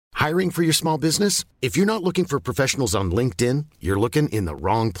Hiring for your small business? If you're not looking for professionals on LinkedIn, you're looking in the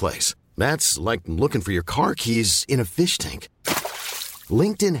wrong place. That's like looking for your car keys in a fish tank.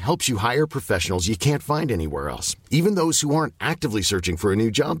 LinkedIn helps you hire professionals you can't find anywhere else, even those who aren't actively searching for a new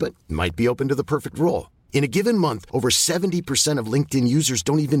job but might be open to the perfect role. In a given month, over 70% of LinkedIn users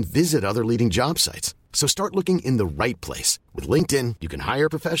don't even visit other leading job sites. So start looking in the right place. With LinkedIn, you can hire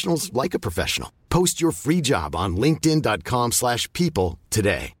professionals like a professional. Post your free job on linkedin.com/people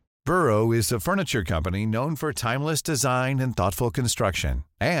today. Burrow is a furniture company known for timeless design and thoughtful construction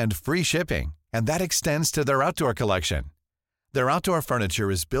and free shipping, and that extends to their outdoor collection. Their outdoor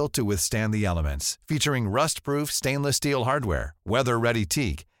furniture is built to withstand the elements, featuring rust-proof stainless steel hardware, weather-ready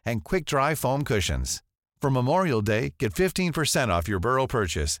teak, and quick-dry foam cushions. For Memorial Day, get 15% off your Burrow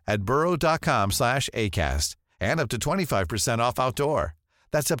purchase at burrow.com/ACAST and up to 25% off outdoor.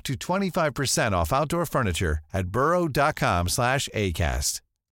 That's up to 25% off outdoor furniture at burrow.com/ACAST.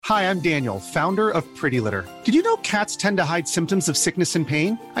 Hi, I'm Daniel, founder of Pretty Litter. Did you know cats tend to hide symptoms of sickness and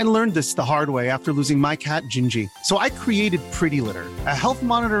pain? I learned this the hard way after losing my cat, Gingy. So I created Pretty Litter, a health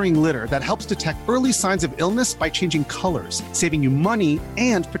monitoring litter that helps detect early signs of illness by changing colors, saving you money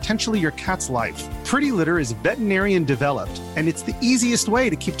and potentially your cat's life. Pretty Litter is veterinarian developed, and it's the easiest way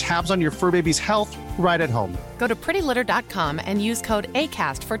to keep tabs on your fur baby's health right at home. Go to prettylitter.com and use code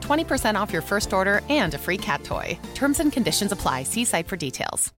ACAST for 20% off your first order and a free cat toy. Terms and conditions apply. See site for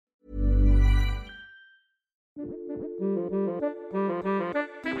details.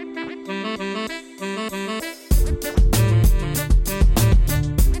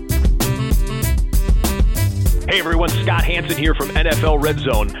 Hey everyone, Scott Hansen here from NFL Red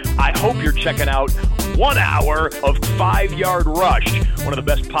Zone. I hope you're checking out 1 hour of 5 Yard Rush, one of the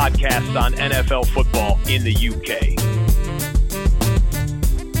best podcasts on NFL football in the UK.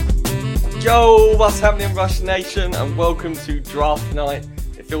 Yo, what's happening, Rush Nation, and welcome to Draft Night.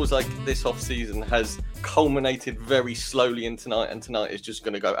 It feels like this off-season has culminated very slowly in tonight, and tonight is just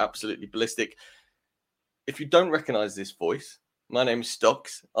going to go absolutely ballistic. If you don't recognize this voice, my name's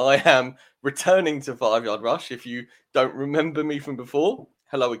Stocks. I am returning to 5 Yard Rush. If you don't remember me from before,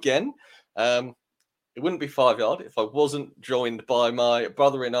 hello again. It wouldn't be 5 Yard if I wasn't joined by my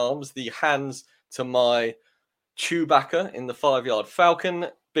brother-in-arms, the hands to my Chewbacca in the 5 Yard Falcon.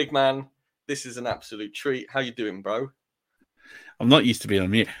 Big man, this is an absolute treat. How you doing, bro? I'm not used to being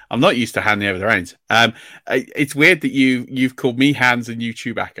on mute. I'm not used to handing over the reins. It's weird that you've called me Hans and you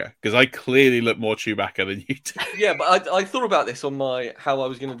Chewbacca, because I clearly look more Chewbacca than you do. Yeah, but I thought about this on how I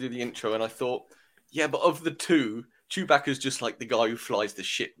was going to do the intro, and I thought, yeah, but of the two, Chewbacca's just like the guy who flies the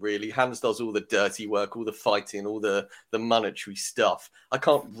ship, really. Hans does all the dirty work, all the fighting, all the monetary stuff. I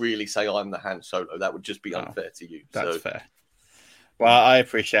can't really say I'm the Han Solo. That would just be unfair to you. That's fair. Well, I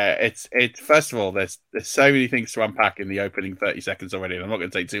appreciate it. It's first of all, there's so many things to unpack in the opening 30 seconds already, and I'm not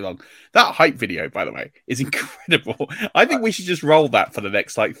going to take too long. That hype video, by the way, is incredible. I think we should just roll that for the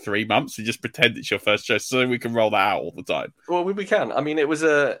next 3 months and just pretend it's your first show, so we can roll that out all the time. Well, we can. I mean, it was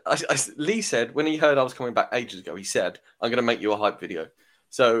Lee said when he heard I was coming back ages ago, he said, "I'm going to make you a hype video."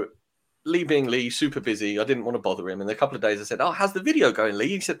 So Lee being Lee, super busy. I didn't want to bother him. And a couple of days I said, "Oh, how's the video going, Lee?"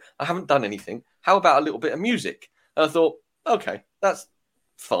 He said, "I haven't done anything. How about a little bit of music?" And I thought, okay, that's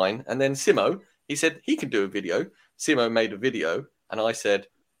fine. And then Simo, he said he can do a video. Simo made a video, and I said,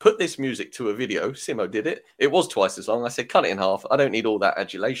 put this music to a video. Simo did it. It was twice as long. I said, cut it in half. I don't need all that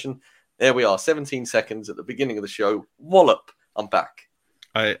adulation. There we are, 17 seconds at the beginning of the show. Wallop, I'm back.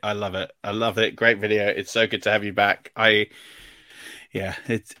 I love it. I love it. Great video. It's so good to have you back.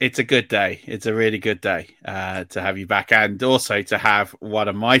 It's a good day. It's a really good day to have you back, and also to have one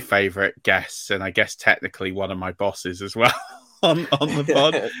of my favorite guests, and I guess technically one of my bosses as well on the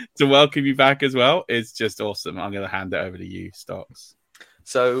pod to welcome you back as well. It's just awesome. I'm going to hand it over to you, Stocks.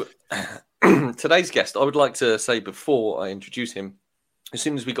 So today's guest, I would like to say before I introduce him, as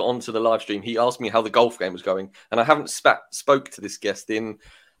soon as we got onto the live stream, he asked me how the golf game was going, and I haven't spoke to this guest in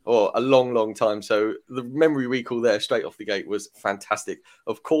a long time. So the memory recall there straight off the gate was fantastic.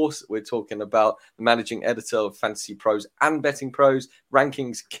 Of course, we're talking about the managing editor of Fantasy Pros and Betting Pros,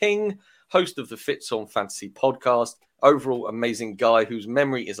 Rankings King, host of the Fitz on Fantasy podcast, overall amazing guy whose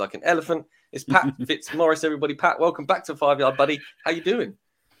memory is like an elephant. It's Pat Fitzmaurice, everybody. Pat, welcome back to 5 Yard, buddy. How you doing?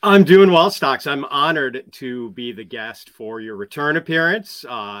 I'm doing well, Stocks. I'm honored to be the guest for your return appearance.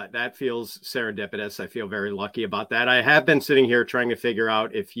 That feels serendipitous. I feel very lucky about that. I have been sitting here trying to figure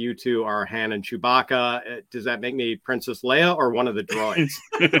out if you two are Han and Chewbacca. Does that make me Princess Leia or one of the droids?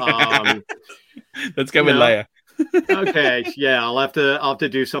 Let's go with Leia. Okay, yeah, I'll have to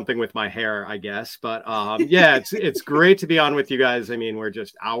do something with my hair, I guess. But it's great to be on with you guys. I mean, we're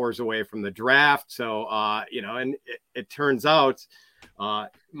just hours away from the draft, so and it turns out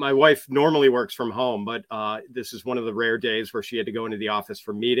My wife normally works from home, but this is one of the rare days where she had to go into the office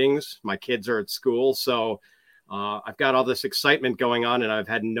for meetings. My kids are at school, so I've got all this excitement going on, and I've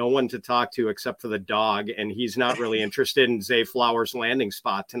had no one to talk to except for the dog, and he's not really interested in Zay Flowers' landing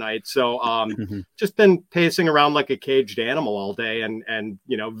spot tonight. So just been pacing around like a caged animal all day, and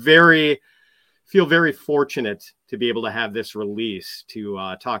feel very fortunate to be able to have this release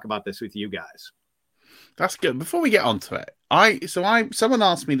to talk about this with you guys. That's good. Before we get onto it, someone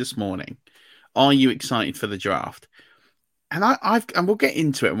asked me this morning, "Are you excited for the draft?" And and we'll get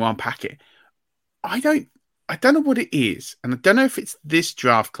into it and we'll unpack it. I don't know what it is, and I don't know if it's this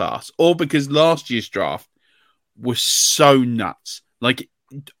draft class or because last year's draft was so nuts. Like,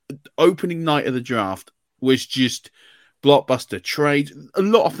 opening night of the draft was just blockbuster trades, a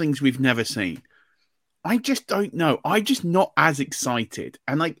lot of things we've never seen. I just don't know. I'm just not as excited,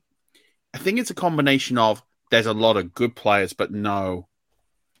 and I think it's a combination of there's a lot of good players, but no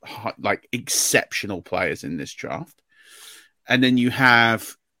exceptional players in this draft, and then you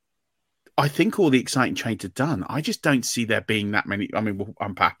have. I think all the exciting trades are done. I just don't see there being that many. I mean, we'll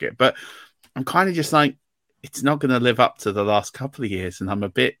unpack it, but I'm kind of just like, it's not going to live up to the last couple of years. And I'm a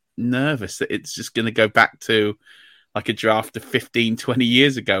bit nervous that it's just going to go back to like a draft of 15, 20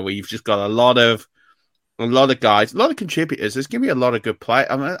 years ago, where you've just got a lot of guys, a lot of contributors. There's going to be a lot of good play.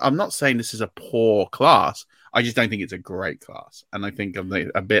 I'm not saying this is a poor class. I just don't think it's a great class. And I think I'm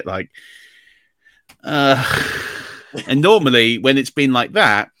a bit like, and normally when it's been like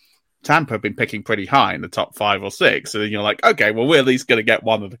that, Tampa have been picking pretty high in the top 5 or 6. So then you're like, okay, well, we're at least going to get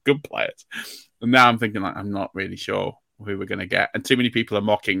one of the good players. And now I'm thinking, like, I'm not really sure who we're going to get. And too many people are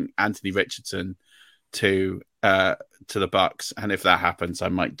mocking Anthony Richardson to the Bucks. And if that happens, I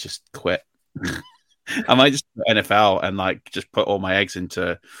might just quit. I might just do NFL and just put all my eggs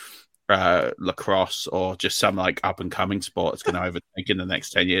into lacrosse or just some up and coming sport that's going to overtake in the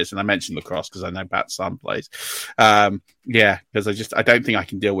next 10 years. And I mentioned lacrosse because I know Pat's son plays. Because I don't think I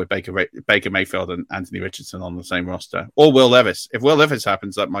can deal with Baker Mayfield and Anthony Richardson on the same roster, or Will Levis. If Will Levis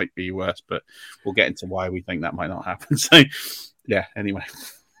happens, that might be worse, but we'll get into why we think that might not happen. So yeah, anyway.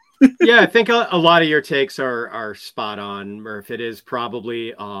 Yeah, I think a lot of your takes are spot on, Murph. It is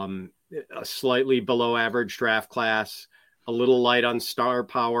probably a slightly below average draft class. A little light on star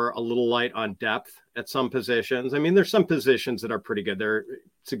power, a little light on depth at some positions. I mean, there's some positions that are pretty good.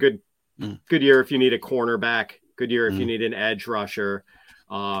 It's a good year if you need a cornerback, good year if you need an edge rusher.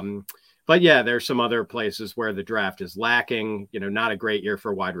 But yeah, there's some other places where the draft is lacking. Not a great year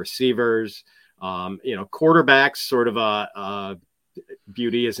for wide receivers. Quarterbacks, sort of a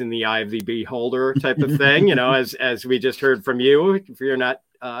beauty is in the eye of the beholder type of thing. As we just heard from you, if you're not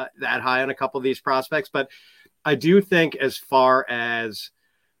that high on a couple of these prospects, but I do think as far as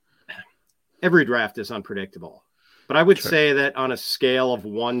every draft is unpredictable, but I would say that on a scale of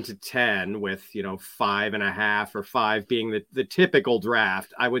 1 to 10 with, 5.5 or 5 being the typical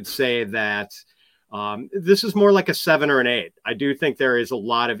draft, I would say that this is more like a 7 or an 8. I do think there is a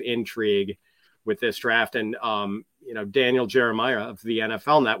lot of intrigue with this draft. And, Daniel Jeremiah of the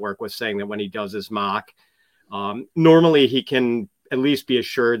NFL Network was saying that when he does his mock, normally he can at least be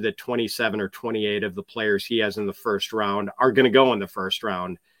assured that 27 or 28 of the players he has in the first round are going to go in the first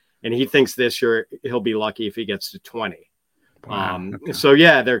round. And he thinks this year he'll be lucky if he gets to 20. Wow. Okay. So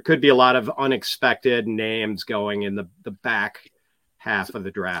yeah, there could be a lot of unexpected names going in the back half of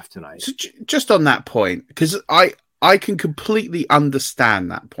the draft tonight. So just on that point, because I can completely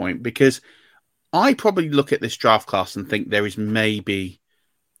understand that point, because I probably look at this draft class and think there is maybe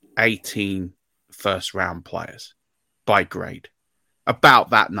 18 first round players by grade. About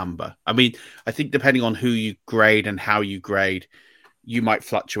that number. I mean, I think depending on who you grade and how you grade, you might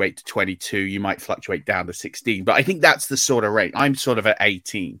fluctuate to 22, you might fluctuate down to 16. But I think that's the sort of rate. I'm sort of at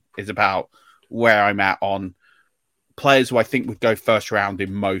 18 is about where I'm at on players who I think would go first round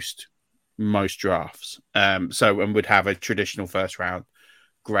in most drafts. And would have a traditional first round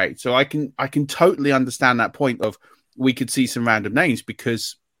grade. So I can totally understand that point of we could see some random names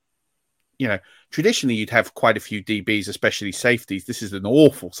because traditionally you'd have quite a few DBs, especially safeties. This is an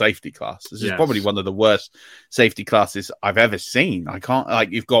awful safety class. This is probably one of the worst safety classes I've ever seen. I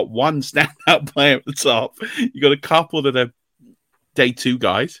can't, you've got one standout player at the top. You've got a couple that are day 2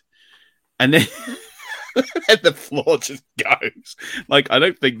 guys. And then and the floor just goes. I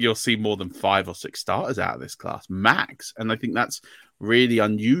don't think you'll see more than 5 or 6 starters out of this class, max. And I think that's really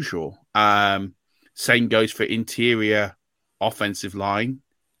unusual. Same goes for interior offensive line.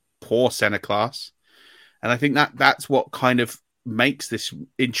 Poor center class. And I think that's what kind of makes this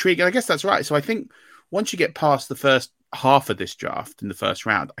intriguing. I guess that's right. So I think once you get past the first half of this draft in the first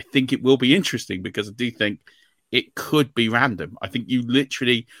round, I think it will be interesting because I do think it could be random. I think you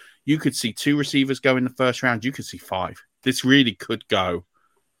could see 2 receivers go in the first round. You could see 5. This really could go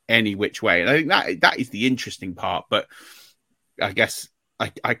any which way. And I think that is the interesting part. But I guess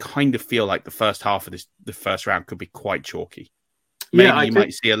I kind of feel like the first half of the first round could be quite chalky. Maybe you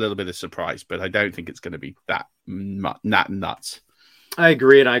might see a little bit of surprise, but I don't think it's going to be that nuts. I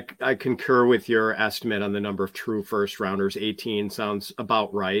agree, and I concur with your estimate on the number of true first rounders. 18 sounds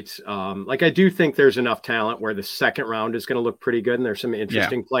about right. I do think there's enough talent where the second round is going to look pretty good, and there's some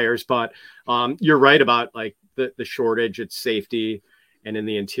interesting players. But you're right about like the shortage at safety and in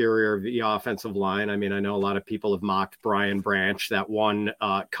the interior of the offensive line. I mean, I know a lot of people have mocked Brian Branch, that one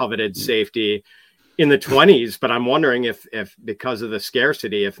coveted safety in the 20s, but I'm wondering if because of the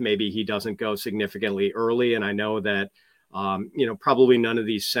scarcity, if maybe he doesn't go significantly early. And I know that, probably none of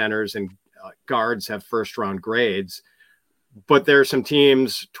these centers and guards have first round grades, but there are some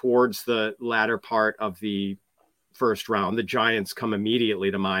teams towards the latter part of the first round. The Giants come immediately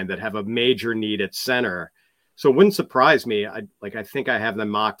to mind that have a major need at center. So it wouldn't surprise me. I think I have them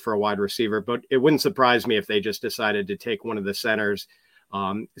mocked for a wide receiver, but it wouldn't surprise me if they just decided to take one of the centers,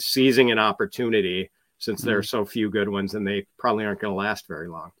 seizing an opportunity, since there are so few good ones and they probably aren't going to last very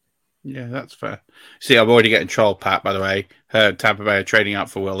long. Yeah, that's fair. See, I'm already getting trolled, Pat, by the way. Heard Tampa Bay are trading up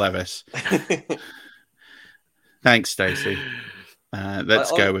for Will Levis. Thanks, Stacey.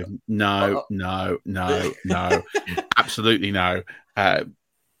 Let's go with no. Absolutely no.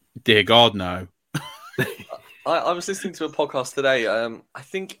 Dear God, no. I was listening to a podcast today. I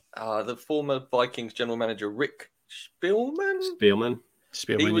think the former Vikings general manager, Rick Spielman.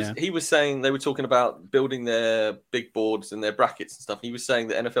 He was saying, they were talking about building their big boards and their brackets and stuff. He was saying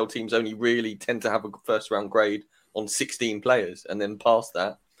that NFL teams only really tend to have a first round grade on 16 players, and then past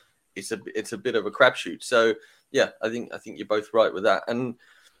that, it's a bit of a crapshoot. So yeah, I think you're both right with that, and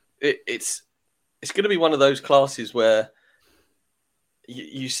it's going to be one of those classes where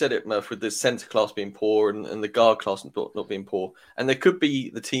you said it, Murph, with the center class being poor and the guard class not being poor. And there could be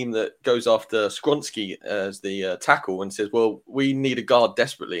the team that goes after Skronsky as the tackle and says, well, we need a guard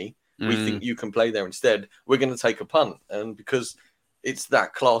desperately. We think you can play there instead. We're going to take a punt. And because it's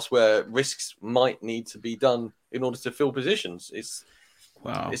that class where risks might need to be done in order to fill positions.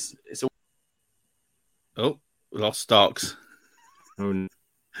 Lost Starks.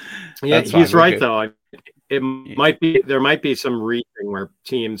 Yeah, he's right, though. There might be some reaching where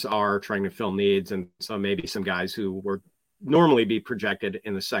teams are trying to fill needs, and so maybe some guys who would normally be projected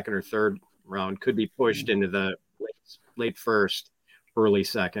in the second or third round could be pushed into the late first, early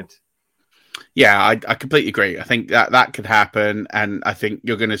second. Yeah, I completely agree. I think that could happen, and I think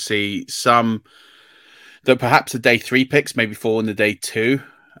you're going to see some that perhaps the day 3 picks maybe fall in the day 2.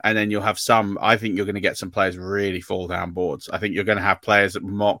 And then you'll have some, I think you're going to get some players really fall down boards. I think you're going to have players that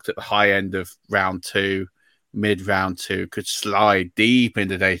were mocked at the high end of round 2, mid round 2, could slide deep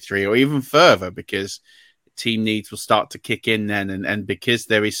into day 3 or even further because team needs will start to kick in then. And because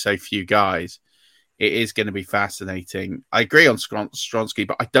there is so few guys, it is going to be fascinating. I agree on Stronsky,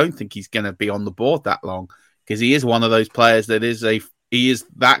 but I don't think he's going to be on the board that long because he is one of those players that he is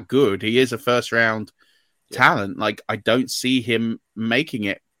that good. He is a first round talent. Like, I don't see him making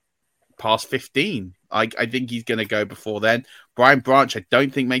it past 15. I think he's going to go before then. Brian Branch, I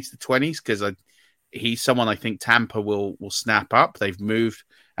don't think makes the 20s because he's someone I think Tampa will snap up. They've moved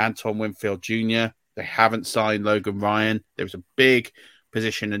Antoine Winfield Jr. They haven't signed Logan Ryan. There's a big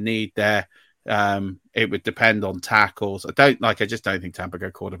position of need there. It would depend on tackles. I just don't think Tampa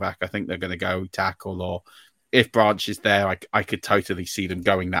go quarterback. I think they're going to go tackle, or if Branch is there, I could totally see them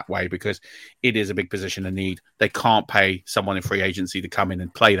going that way because it is a big position of need. They can't pay someone in free agency to come in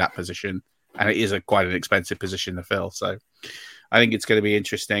and play that position, and it is quite an expensive position to fill. So I think it's going to be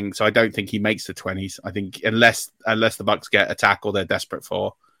interesting. So I don't think he makes the 20s. I think unless the Bucs get a tackle they're desperate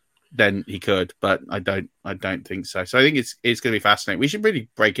for, then he could, but I don't think so. So I think it's going to be fascinating. We should really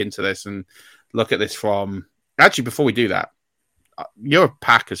break into this and look at this from... Actually, before we do that, you're a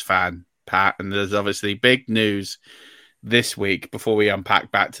Packers fan, Pat, and there's obviously big news this week before we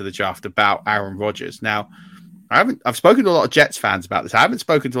unpack back to the draft about Aaron Rodgers. Now, I've spoken to a lot of Jets fans about this. I haven't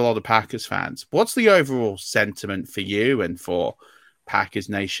spoken to a lot of Packers fans. What's the overall sentiment for you and for Packers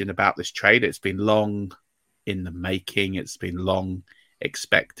Nation about this trade? It's been long in the making. It's been long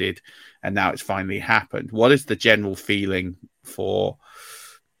expected, and now it's finally happened. What is the general feeling for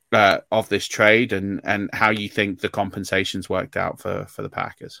of this trade, and how you think the compensations worked out for the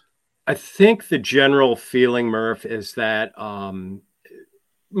Packers? I think the general feeling, Murph, is that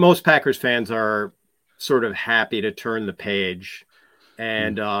most Packers fans are sort of happy to turn the page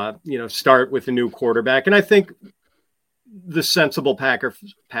and start with a new quarterback. And I think the sensible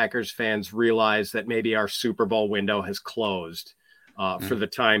Packers fans realize that maybe our Super Bowl window has closed for the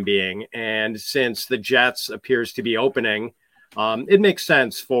time being. And since the Jets appears to be opening, it makes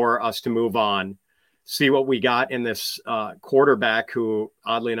sense for us to move on, see what we got in this quarterback who,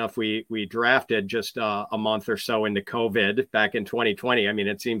 oddly enough, we drafted just a month or so into COVID back in 2020. I mean,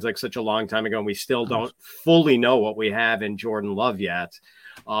 it seems like such a long time ago, and we still don't fully know what we have in Jordan Love yet.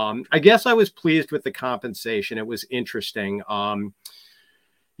 I guess I was pleased with the compensation. It was interesting.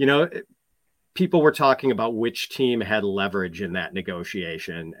 People were talking about which team had leverage in that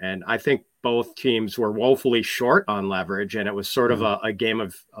negotiation. And I think both teams were woefully short on leverage. And it was sort of a game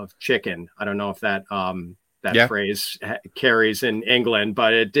of chicken. I don't know if that phrase carries in England,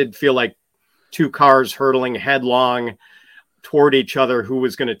 but it did feel like two cars hurtling headlong toward each other. Who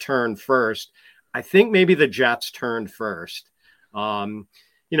was going to turn first? I think maybe the Jets turned first.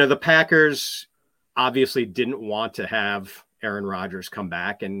 The Packers obviously didn't want to have Aaron Rodgers come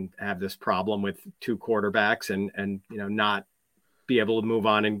back and have this problem with two quarterbacks and not be able to move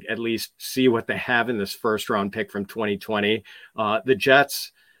on and at least see what they have in this first round pick from 2020. The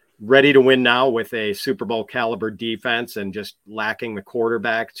Jets ready to win now with a Super Bowl caliber defense and just lacking the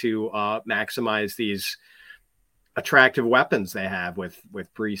quarterback to maximize these attractive weapons they have with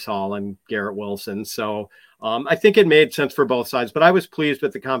Breece Hall and Garrett Wilson. So I think it made sense for both sides, but I was pleased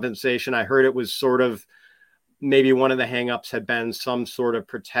with the compensation. I heard it was sort of maybe one of the hangups had been some sort of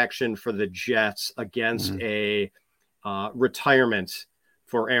protection for the Jets against a retirement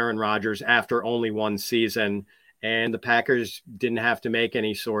for Aaron Rodgers after only one season. And the Packers didn't have to make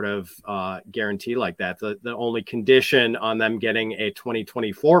any sort of guarantee like that. The only condition on them getting a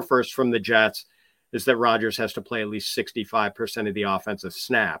 2024 first from the Jets is that Rodgers has to play at least 65% of the offensive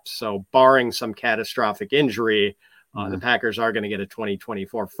snaps. So barring some catastrophic injury, the Packers are going to get a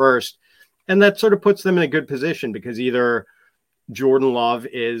 2024 first. And that sort of puts them in a good position because either Jordan Love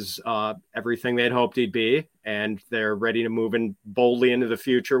is everything they'd hoped he'd be, and they're ready to move in boldly into the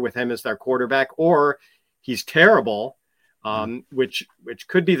future with him as their quarterback, or he's terrible, which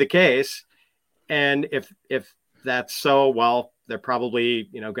could be the case. And if that's so, well, they're probably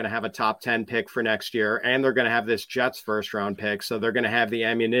going to have a top 10 pick for next year, and they're going to have this Jets first round pick, so they're going to have the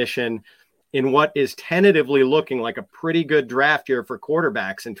ammunition in what is tentatively looking like a pretty good draft year for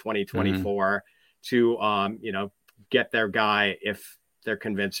quarterbacks in 2024 to, get their guy if they're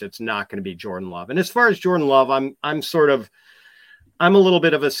convinced it's not going to be Jordan Love. And as far as Jordan Love, I'm a little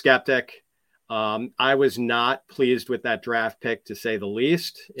bit of a skeptic. I was not pleased with that draft pick, to say the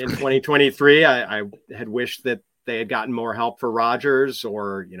least, in 2023. I had wished that they had gotten more help for Rodgers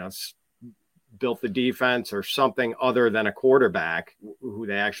or, built the defense or something other than a quarterback who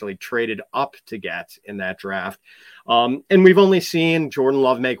they actually traded up to get in that draft. And we've only seen Jordan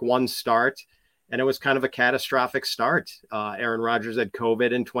Love make one start, and it was kind of a catastrophic start. Aaron Rodgers had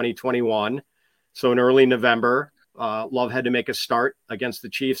COVID in 2021. So in early November, Love had to make a start against the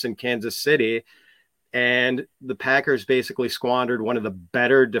Chiefs in Kansas City. And the Packers basically squandered one of the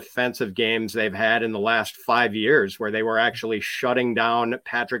better defensive games they've had in the last 5 years, where they were actually shutting down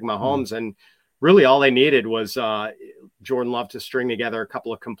Patrick Mahomes. And really all they needed was Jordan Love to string together a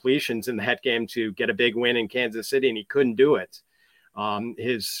couple of completions in that game to get a big win in Kansas City, and he couldn't do it.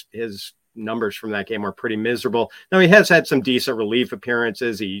 His numbers from that game were pretty miserable. Now, he has had some decent relief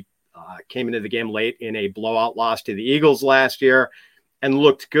appearances. He came into the game late in a blowout loss to the Eagles last year and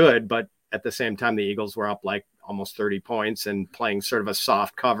looked good, but at the same time, the Eagles were up like almost 30 points and playing sort of a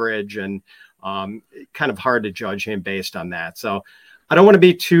soft coverage, and kind of hard to judge him based on that. So I don't want to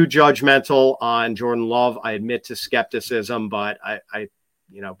be too judgmental on Jordan Love. I admit to skepticism, but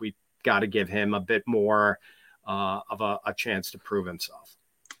we got to give him a bit more of a chance to prove himself.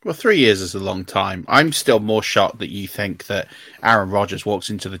 Well, 3 years is a long time. I'm still more shocked that you think that Aaron Rodgers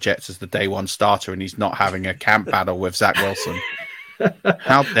walks into the Jets as the day one starter and he's not having a camp battle with Zach Wilson.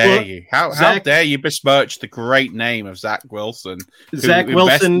 How dare you? How dare you besmirch the great name of Zach Wilson? Zach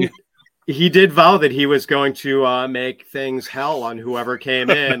Wilson, he did vow that he was going to make things hell on whoever came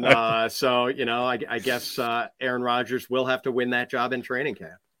in. So, I guess Aaron Rodgers will have to win that job in training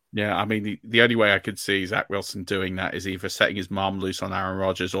camp. Yeah, I mean, the only way I could see Zach Wilson doing that is either setting his mom loose on Aaron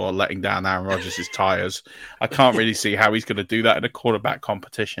Rodgers or letting down Aaron Rodgers' tires. I can't really see how he's going to do that in a quarterback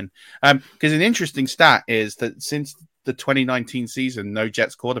competition. Because an interesting stat is that since the 2019 season, no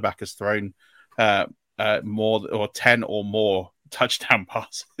Jets quarterback has thrown more or 10 or more touchdown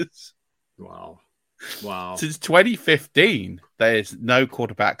passes. Wow. Since 2015, there's no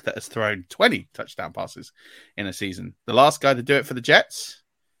quarterback that has thrown 20 touchdown passes in a season. The last guy to do it for the Jets?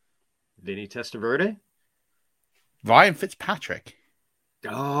 Vinny Testaverde? Ryan Fitzpatrick.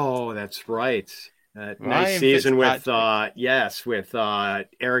 Oh, that's right. Nice season with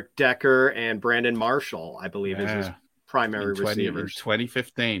Eric Decker and Brandon Marshall, I believe, is his primary receivers. In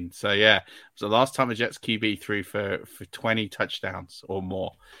 2015. So yeah, it was the last time a Jets QB threw for 20 touchdowns or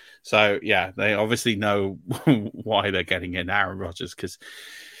more. So yeah, they obviously know why they're getting in Aaron Rodgers, because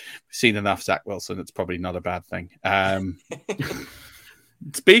we've seen enough Zach Wilson. It's probably not a bad thing.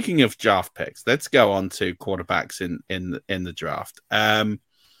 Speaking of draft picks, let's go on to quarterbacks in the draft.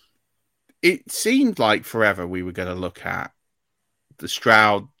 It seemed like forever we were going to look at the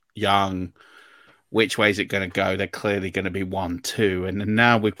Stroud, Young, which way is it going to go? They're clearly going to be 1-2. And then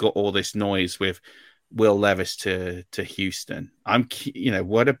now we've got all this noise with Will Levis to Houston.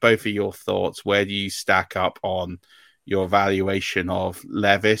 What are both of your thoughts? Where do you stack up on your evaluation of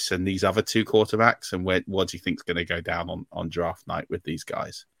Levis and these other two quarterbacks? And what do you think is going to go down on draft night with these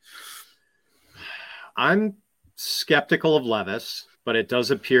guys? I'm skeptical of Levis, but it does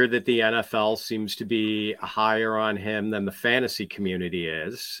appear that the NFL seems to be higher on him than the fantasy community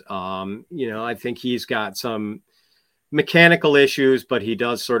is. I think he's got some mechanical issues, but he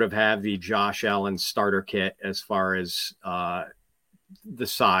does sort of have the Josh Allen starter kit as far as the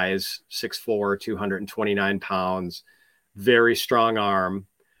size, 6'4", 229 pounds, very strong arm,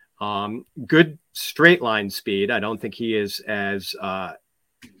 good straight line speed. I don't think he is as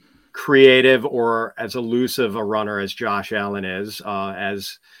creative or as elusive a runner as Josh Allen is.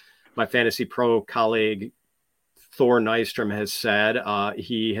 As my Fantasy Pro colleague Thor Nystrom has said,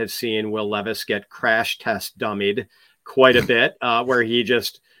 he has seen Will Levis get crash test dummied quite a bit, where he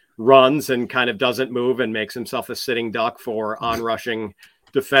just runs and kind of doesn't move and makes himself a sitting duck for on-rushing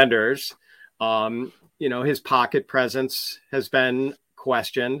defenders. His pocket presence has been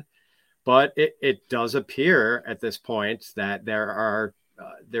questioned, but it does appear at this point that there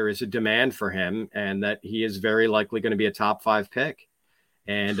is a demand for him and that he is very likely going to be a top 5 pick.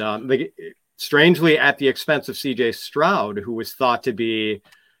 And strangely, at the expense of CJ Stroud, who was thought to be,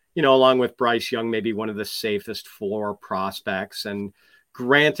 along with Bryce Young, maybe one of the safest floor prospects. And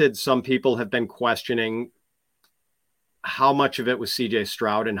granted, some people have been questioning how much of it was CJ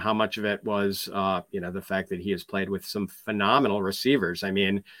Stroud and how much of it was, the fact that he has played with some phenomenal receivers. I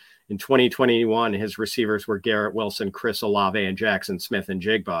mean, in 2021, his receivers were Garrett Wilson, Chris Olave, and Jackson Smith and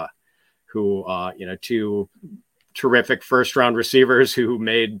Jigba, who, two terrific first-round receivers who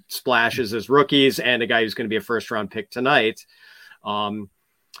made splashes as rookies, and a guy who's going to be a first-round pick tonight.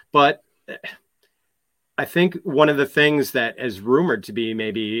 But I think one of the things that is rumored to be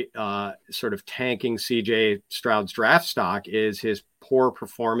maybe sort of tanking CJ Stroud's draft stock is his poor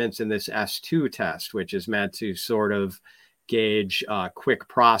performance in this S2 test, which is meant to sort of gauge quick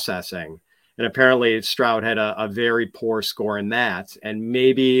processing. And apparently Stroud had a very poor score in that. And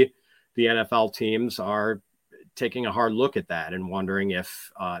maybe the NFL teams are taking a hard look at that and wondering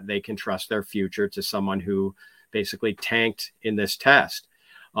if they can trust their future to someone who basically tanked in this test.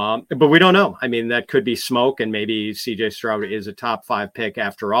 But we don't know. I mean, that could be smoke, and maybe CJ Stroud is a top 5 pick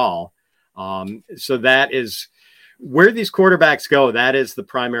after all. So that is where these quarterbacks go. That is the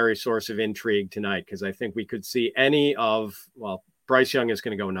primary source of intrigue tonight, because I think we could see Bryce Young is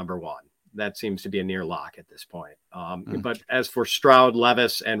going to go number 1. That seems to be a near lock at this point. But as for Stroud,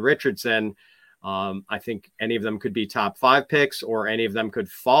 Levis, and Richardson, I think any of them could be top 5 picks, or any of them could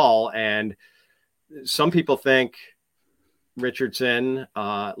fall. And some people think Richardson,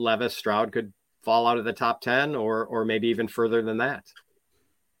 Levis, Stroud could fall out of the top 10 or maybe even further than that.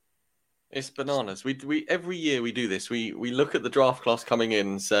 It's bananas. We every year we do this. We look at the draft class coming in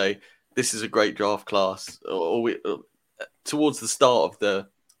and say, this is a great draft class, or we towards the start of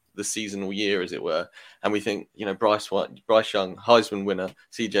the seasonal year, as it were, and we think, Bryce Young, Heisman winner,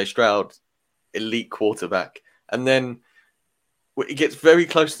 CJ Stroud, elite quarterback. And then it gets very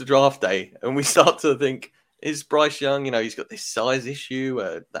close to draft day and we start to think, is Bryce Young, he's got this size issue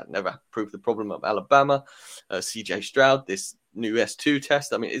that never proved the problem of Alabama. CJ Stroud, this new S2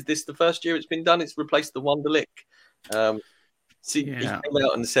 test. I mean, is this the first year it's been done? It's replaced the Wonderlic. He came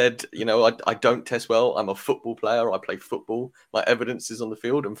out and said, I don't test well. I'm a football player. I play football. My evidence is on the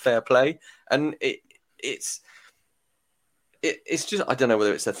field and fair play. And it's just, I don't know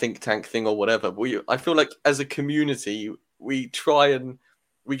whether it's a think tank thing or whatever. But I feel like as a community, we try and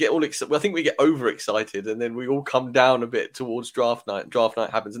we get all excited. I think we get overexcited, and then we all come down a bit towards draft night. Draft night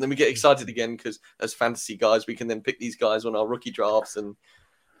happens, and then we get excited again because as fantasy guys, we can then pick these guys on our rookie drafts and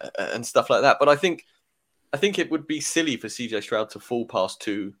stuff like that. But I think it would be silly for CJ Stroud to fall past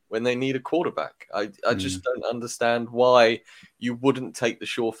 2 when they need a quarterback. I just don't understand why you wouldn't take the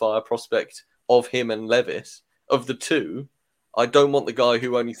surefire prospect of him and Levis. Of the 2, I don't want the guy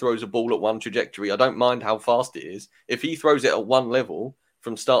who only throws a ball at one trajectory. I don't mind how fast it is. If he throws it at one level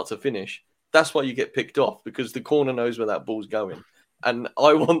from start to finish, That's why you get picked off, because the corner knows where that ball's going. And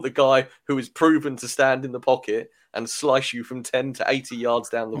I want the guy who is proven to stand in the pocket and slice you from 10 to 80 yards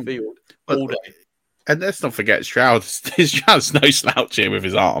down the field all day. And let's not forget Stroud. Stroud's no slouch here with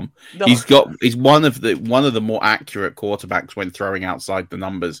his arm. No. He's one of the more accurate quarterbacks when throwing outside the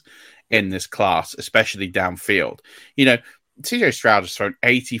numbers in this class, especially downfield. You know, CJ Stroud has thrown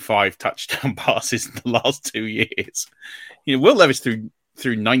 85 touchdown passes in the last 2 years. You know, Will Levis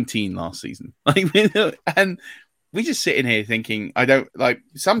threw 19 last season. And we just sitting here thinking, I don't like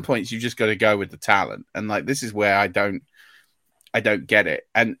some points. You just got to go with the talent, and like this is where I don't get it.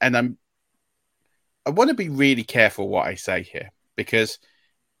 And I want to be really careful what I say here, because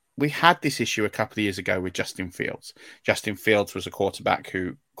we had this issue a couple of years ago with Justin Fields. Justin Fields was a quarterback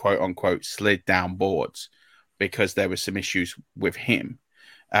who, quote unquote, slid down boards because there were some issues with him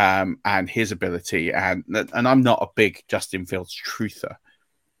and his ability. And I'm not a big Justin Fields truther,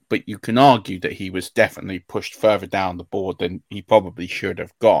 but you can argue that he was definitely pushed further down the board than he probably should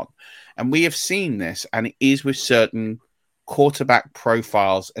have gone. And we have seen this, and it is with certain quarterback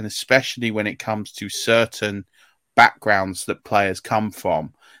profiles, and especially when it comes to certain backgrounds that players come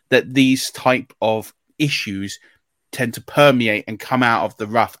from, that these type of issues tend to permeate and come out of the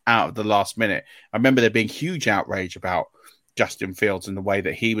rough out of the last minute. I remember there being huge outrage about Justin Fields and the way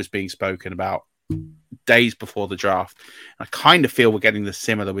that he was being spoken about days before the draft. I kind of feel we're getting the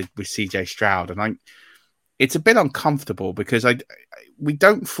similar with CJ Stroud, and it's a bit uncomfortable because we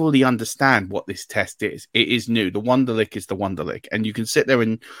don't fully understand what this test is. It is new. The Wonderlic is the Wonderlic, and you can sit there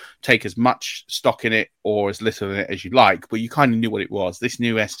and take as much stock in it or as little in it as you like, but you kind of knew what it was. This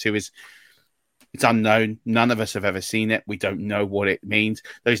new S2 it's unknown. None of us have ever seen it. We don't know what it means.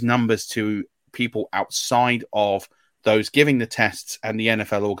 Those numbers to people outside of those giving the tests and the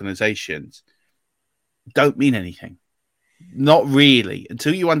NFL organizations don't mean anything. Not really,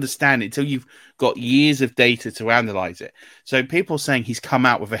 until you understand it, until you've got years of data to analyze it. So people saying he's come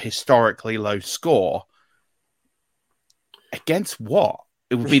out with a historically low score, against what?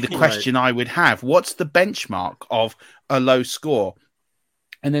 It would be the question I would have. What's the benchmark of a low score?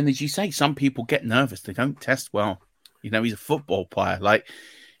 And then, as you say, some people get nervous. They don't test well. You know, he's a football player. Like,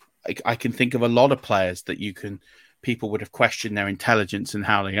 I can think of a lot of players that people would have questioned their intelligence and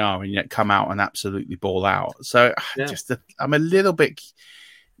how they are, and yet come out and absolutely ball out. So I'm a little bit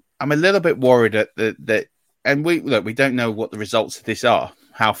worried at that. And we don't know what the results of this are.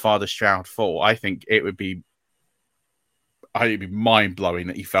 How far does Stroud fall? I think it would be mind blowing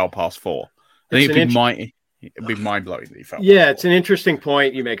that he fell past 4. I think it'd be mind blowing that he fell. Yeah, it's an interesting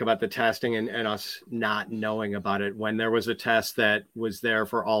point you make about the testing and us not knowing about it, when there was a test that was there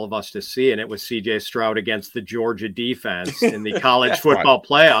for all of us to see, and it was CJ Stroud against the Georgia defense in the college football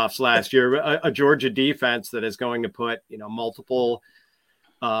playoffs last year. A Georgia defense that is going to put multiple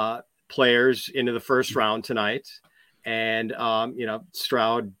players into the first round tonight, and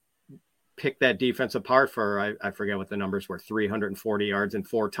Stroud picked that defense apart for, I forget what the numbers were, 340 yards and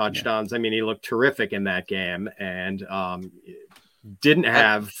 4 touchdowns. Yeah. I mean, he looked terrific in that game, and didn't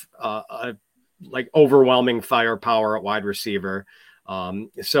have overwhelming firepower at wide receiver.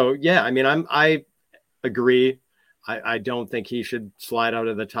 So yeah, I mean, I agree. I don't think he should slide out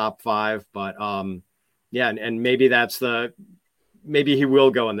of the top 5, but yeah. And maybe he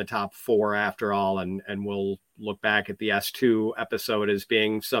will go in the top 4 after all. And we'll look back at the S2 episode as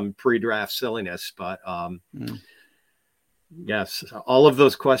being some pre-draft silliness, but yes, all of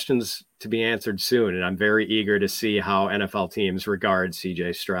those questions to be answered soon. And I'm very eager to see how NFL teams regard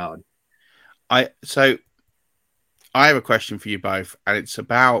CJ Stroud. I have a question for you both, and it's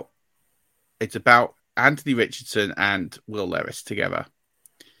about Anthony Richardson and Will Levis together.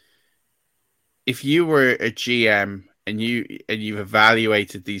 If you were a GM and you've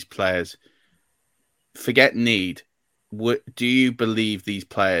evaluated these players, forget need, do you believe these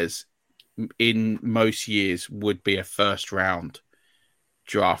players in most years would be a first round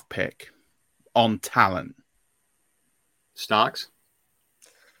draft pick on talent? Stocks?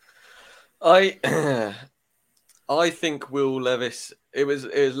 I think Will Levis, it was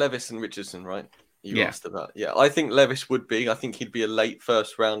Levis and Richardson, right? You asked about. Yeah, I think Levis would be. I think he'd be a late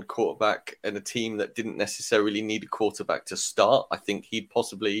first round quarterback in a team that didn't necessarily need a quarterback to start. I think he'd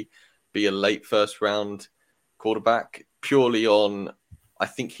possibly be a late first round quarterback purely on, I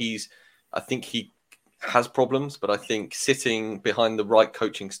think he has problems, but I think sitting behind the right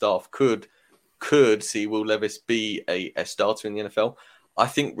coaching staff could see Will Levis be a starter in the NFL. I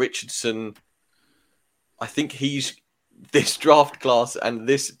think Richardson, he's this draft class and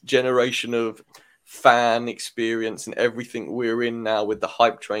this generation of fan experience and everything we're in now with the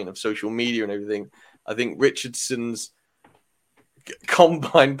hype train of social media and everything. I think Richardson's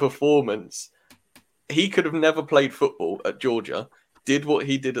combine performance. He could have never played football at Georgia, did what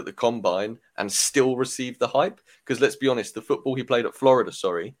he did at the combine, and still received the hype. Because let's be honest, the football he played at Florida,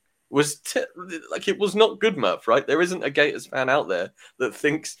 was it was not good, Murph, right? There isn't a Gators fan out there that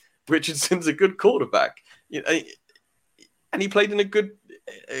thinks Richardson's a good quarterback. And he played in a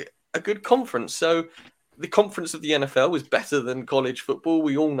good conference. So the conference of the NFL is better than college football.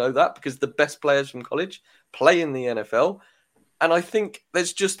 We all know that because the best players from college play in the NFL. And I think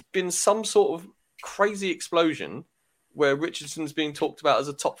there's just been some sort of crazy explosion where Richardson's being talked about as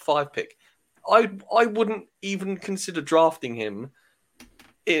a top 5 pick. I wouldn't even consider drafting him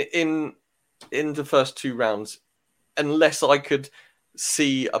in the first 2 rounds unless I could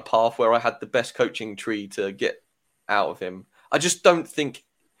see a path where I had the best coaching tree to get out of him. I just don't think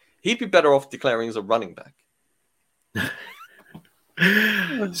he'd be better off declaring as a running back.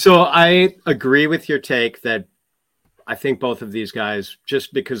 So I agree with your take that I think both of these guys,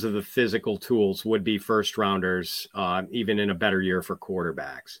 just because of the physical tools, would be first rounders, even in a better year for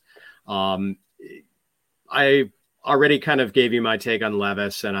quarterbacks. I already kind of gave you my take on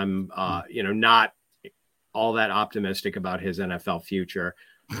Levis, and I'm, not all that optimistic about his NFL future.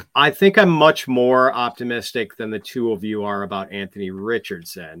 I think I'm much more optimistic than the two of you are about Anthony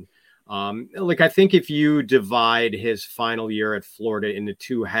Richardson. I think if you divide his final year at Florida into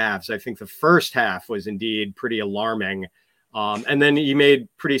 2 halves, I think the first half was indeed pretty alarming. And then he made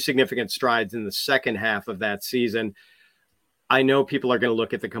pretty significant strides in the second half of that season. I know people are going to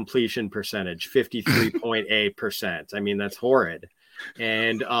look at the completion percentage, 53.8%. I mean, that's horrid.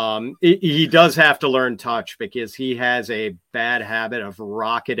 And he does have to learn touch because he has a bad habit of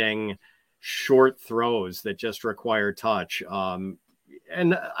rocketing short throws that just require touch.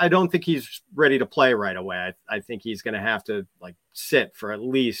 And I don't think he's ready to play right away. I think he's going to have to sit for at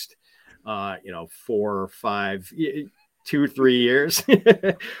least, 4 or 5, 2-3 years,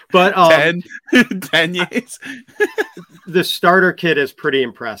 but 10 years. The starter kit is pretty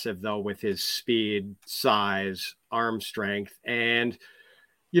impressive though, with his speed, size, arm strength. And,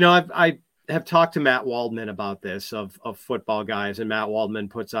 I have talked to Matt Waldman about this of Football Guys, and Matt Waldman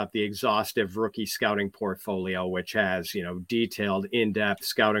puts out the exhaustive rookie scouting portfolio, which has, detailed in-depth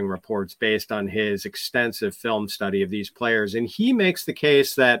scouting reports based on his extensive film study of these players. And he makes the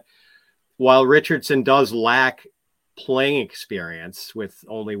case that while Richardson does lack playing experience with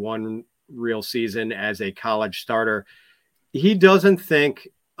only 1 real season as a college starter, he doesn't think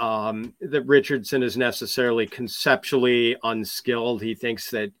that Richardson is necessarily conceptually unskilled. He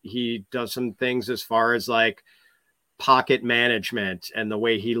thinks that he does some things as far as pocket management and the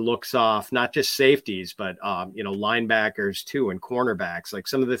way he looks off, not just safeties, but, linebackers too, and cornerbacks.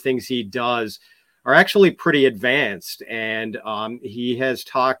 Some of the things he does are actually pretty advanced. And he has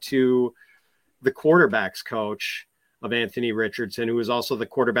talked to the quarterback's coach of Anthony Richardson, who is also the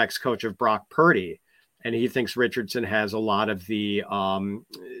quarterback's coach of Brock Purdy. And he thinks Richardson has a lot of the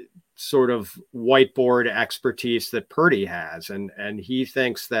sort of whiteboard expertise that Purdy has. And he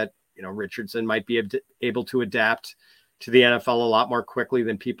thinks that, Richardson might be able to adapt to the NFL a lot more quickly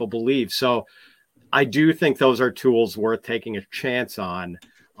than people believe. So I do think those are tools worth taking a chance on.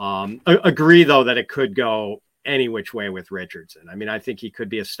 Agree, though, that it could go any which way with Richardson. I mean, I think he could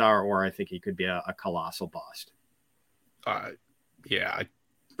be a star, or I think he could be a colossal bust.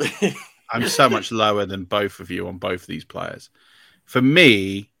 I'm so much lower than both of you on both of these players. For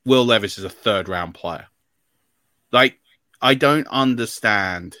me, Will Levis is a 3rd-round player. I don't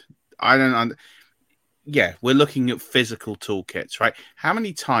understand. Yeah, we're looking at physical toolkits, right? How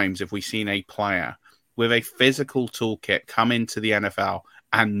many times have we seen a player with a physical toolkit come into the NFL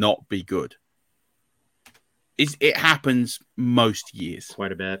and not be good? It happens most years.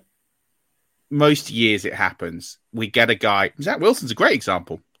 Quite a bit. Most years it happens. We get a guy. Zach Wilson's a great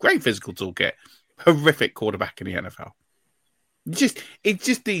example. Great physical toolkit. Horrific quarterback in the NFL. It's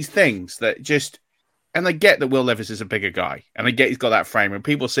just these things that just... And I get that Will Levis is a bigger guy. And I get he's got that frame. And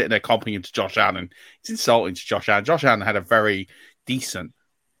people sitting there comparing him to Josh Allen. It's insulting to Josh Allen. Josh Allen had a very decent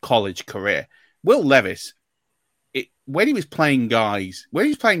college career. Will Levis, when he was playing teams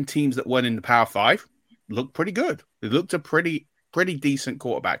that weren't in the Power 5, looked pretty good. He looked a pretty decent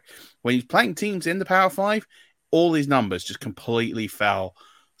quarterback. When he's playing teams in the Power 5, all his numbers just completely fell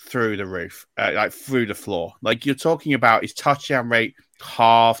through the roof, through the floor. You're talking about his touchdown rate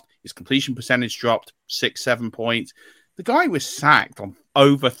halved, his completion percentage dropped 6-7 points. The guy was sacked on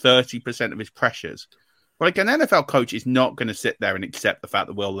over 30% of his pressures. An NFL coach is not going to sit there and accept the fact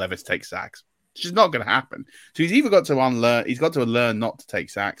that Will Levis takes sacks. It's just not going to happen. So he's either got to learn not to take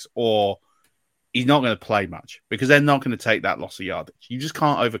sacks, or he's not going to play much because they're not going to take that loss of yardage. You just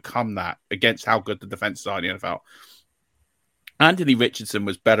can't overcome that against how good the defenses are in the NFL. Anthony Richardson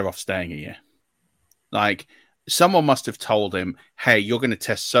was better off staying a year. Like, someone must have told him, hey, you're going to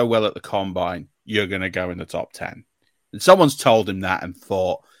test so well at the combine, you're going to go in the top 10. And someone's told him that and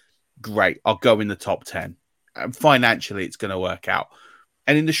thought, great, I'll go in the top 10. And financially, it's going to work out.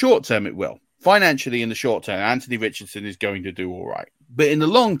 And in the short term, it will. Financially, in the short term, Anthony Richardson is going to do all right. But in the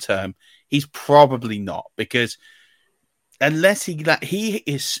long term, he's probably not, because unless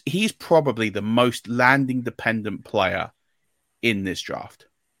he's probably the most landing dependent player in this draft.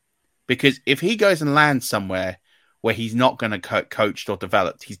 Because if he goes and lands somewhere where he's not going to coached or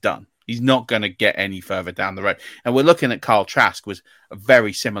developed, he's done. He's not going to get any further down the road. And we're looking at Kyle Trask, was a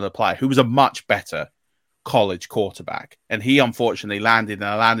very similar player who was a much better college quarterback. And he unfortunately landed in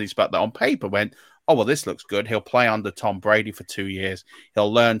a landing spot that on paper went, oh, well, this looks good. He'll play under Tom Brady for 2 years.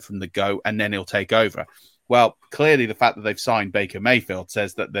 He'll learn from the GOAT, and then he'll take over. Well, clearly the fact that they've signed Baker Mayfield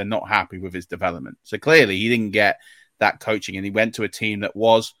says that they're not happy with his development. So clearly he didn't get that coaching, and he went to a team that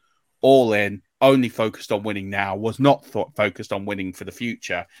was all in, only focused on winning now, was not focused on winning for the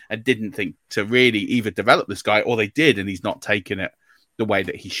future, and didn't think to really either develop this guy, or they did, and he's not taken it the way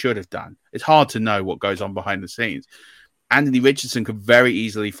that he should have done. It's hard to know what goes on behind the scenes. Anthony Richardson could very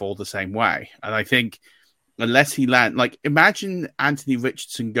easily fall the same way. And I think unless he imagine Anthony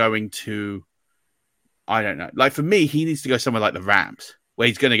Richardson going to, I don't know, like for me, he needs to go somewhere like the Rams, where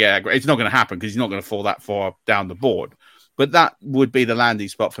he's going to get, it's not going to happen because he's not going to fall that far down the board. But that would be the landing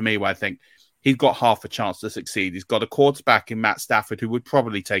spot for me, where I think he's got half a chance to succeed. He's got a quarterback in Matt Stafford who would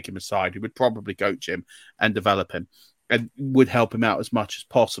probably take him aside, who would probably coach him and develop him, and would help him out as much as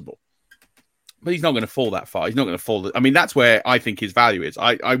possible. But he's not going to fall that far. He's not going to fall. I mean, that's where I think his value is.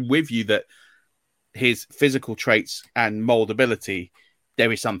 I'm with you that his physical traits and moldability,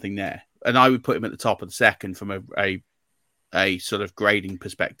 there is something there. And I would put him at the top of the second from a sort of grading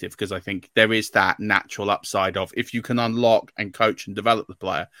perspective, because I think there is that natural upside of, if you can unlock and coach and develop the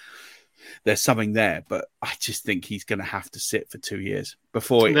player, there's something there. But I just think he's going to have to sit for 2 years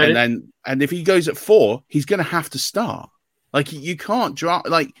before, and if he goes at 4, he's going to have to start. Like, you can't draft,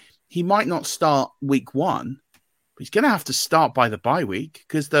 like, he might not start week 1, but he's going to have to start by the bye week,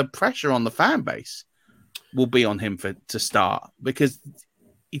 because the pressure on the fan base will be on him to start, because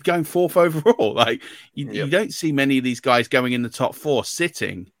he's going 4th overall. Like, you don't see many of these guys going in the top 4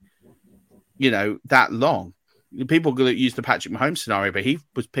 sitting, that long. People use the Patrick Mahomes scenario, but he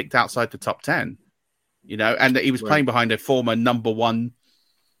was picked outside the top 10, and that he was playing behind a former number 1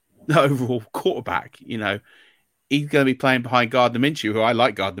 overall quarterback. He's going to be playing behind Gardner Minshew, who I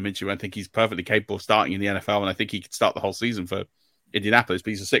like Gardner Minshew. I think he's perfectly capable of starting in the NFL, and I think he could start the whole season for Indianapolis,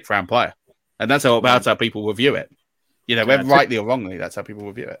 but he's a 6th round player. And that's how people will view it. Whether rightly or wrongly, that's how people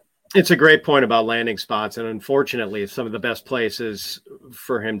will view it. It's a great point about landing spots. And unfortunately, some of the best places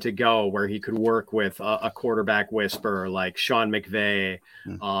for him to go where he could work with a quarterback whisperer like Sean McVay,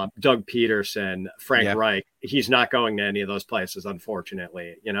 Doug Peterson, Frank Reich, he's not going to any of those places,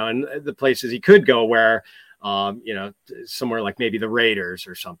 unfortunately. And the places he could go where, somewhere like maybe the Raiders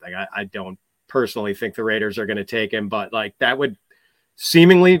or something. I don't personally think the Raiders are going to take him, but like that would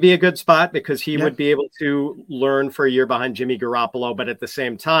seemingly be a good spot, because he would be able to learn for a year behind Jimmy Garoppolo. But at the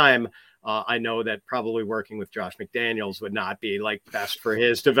same time, I know that probably working with Josh McDaniels would not be like best for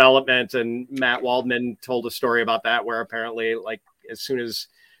his development. And Matt Waldman told a story about that, where apparently like as soon as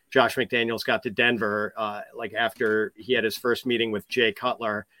Josh McDaniels got to Denver, like after he had his first meeting with Jay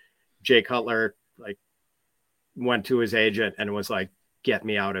Cutler like went to his agent and was like, get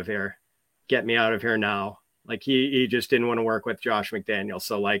me out of here now. Like he just didn't want to work with Josh McDaniels.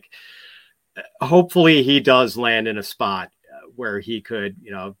 So like, hopefully he does land in a spot where he could,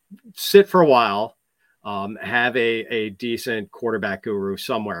 sit for a while, have a decent quarterback guru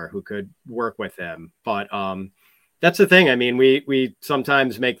somewhere who could work with him. But that's the thing. I mean, we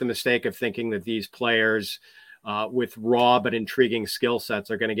sometimes make the mistake of thinking that these players with raw but intriguing skill sets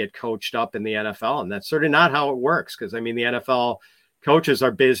are going to get coached up in the NFL. And that's sort of not how it works. Because I mean, the NFL coaches are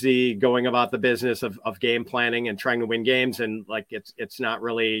busy going about the business of game planning and trying to win games. And like, it's not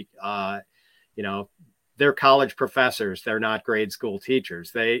really, they're college professors. They're not grade school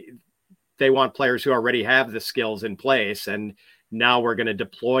teachers. They want players who already have the skills in place. And now we're going to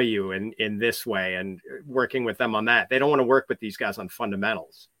deploy you in this way, and working with them on that. They don't want to work with these guys on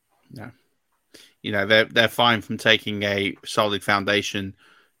fundamentals. No. They're fine from taking a solid foundation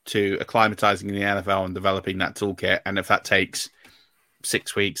to acclimatizing in the NFL and developing that toolkit. And if that takes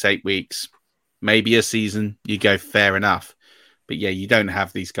 6 weeks, 8 weeks, maybe a season, you go fair enough. But yeah, you don't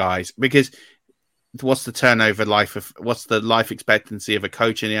have these guys, because what's the life expectancy of a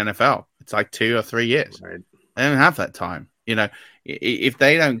coach in the NFL? It's like 2 or 3 years. Right. They don't have that time. If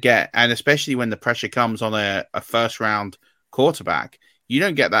they don't get, and especially when the pressure comes on a first round quarterback, you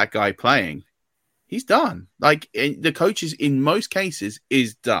don't get that guy playing, he's done. Like the coaches in most cases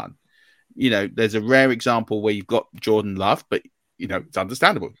is done. There's a rare example where you've got Jordan Love, but it's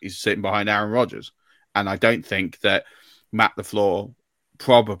understandable. He's sitting behind Aaron Rodgers. And I don't think that Matt LaFleur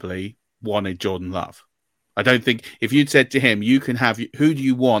probably wanted Jordan Love. I don't think if you'd said to him, you can have, who do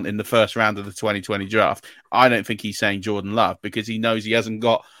you want in the first round of the 2020 draft? I don't think he's saying Jordan Love because he knows he hasn't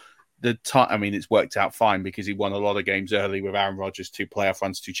got the time. I mean, it's worked out fine because he won a lot of games early with Aaron Rodgers, 2 playoff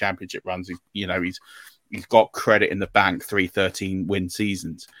runs, 2 championship runs. He's got credit in the bank, 3 13-win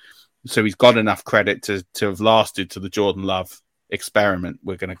seasons. So he's got enough credit to have lasted to the Jordan Love experiment,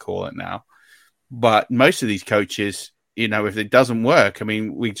 we're going to call it now. But most of these coaches, if it doesn't work, I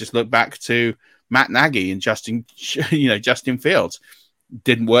mean, we just look back to Matt Nagy and Justin Fields.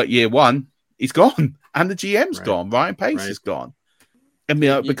 Didn't work year one. He's gone. And the GM's gone. Ryan Pace is gone. And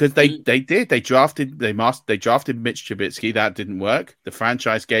because they drafted Mitch Trubisky. That didn't work. The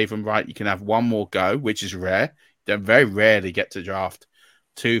franchise gave them, you can have one more go, which is rare. They very rarely get to draft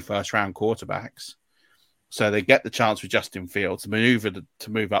 2 first-round quarterbacks. So they get the chance with Justin Fields to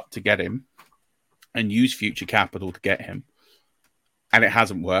move up to get him and use future capital to get him. And it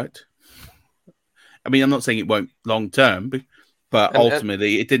hasn't worked. I mean, I'm not saying it won't long-term, but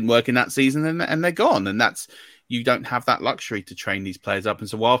ultimately it didn't work in that season and they're gone. And you don't have that luxury to train these players up. And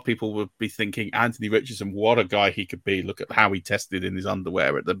so while people would be thinking Anthony Richardson, what a guy he could be, look at how he tested in his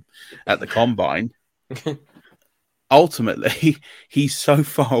underwear at the combine. Ultimately, he's so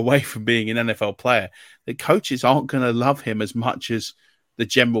far away from being an NFL player that coaches aren't going to love him as much as the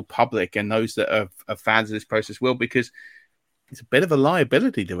general public and those that are fans of this process will, because it's a bit of a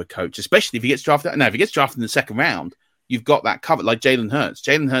liability to a coach, especially if he gets drafted. No, if he gets drafted in the second round, you've got that covered, like Jalen Hurts.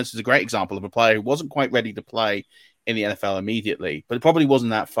 Jalen Hurts is a great example of a player who wasn't quite ready to play in the NFL immediately, but it probably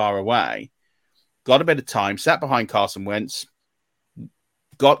wasn't that far away. Got a bit of time, sat behind Carson Wentz,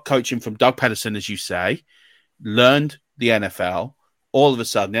 got coaching from Doug Peterson, as you say, learned the NFL, all of a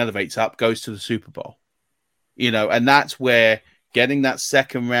sudden elevates up, goes to the Super Bowl. And that's where getting that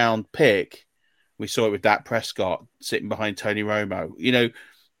second round pick, we saw it with Dak Prescott sitting behind Tony Romo.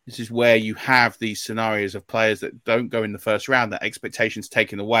 This is where you have these scenarios of players that don't go in the first round, that expectations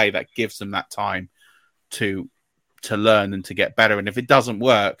taken away, that gives them that time to learn and to get better. And if it doesn't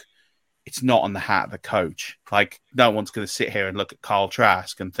work, it's not on the hat of the coach. Like, no one's going to sit here and look at Kyle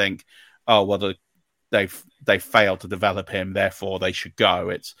Trask and think, oh, well, they failed to develop him, therefore they should go.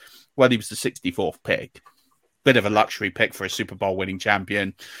 It's, well, he was the 64th pick. Bit of a luxury pick for a Super Bowl winning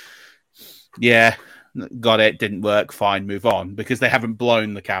champion. Yeah, got it, didn't work, fine, move on, because they haven't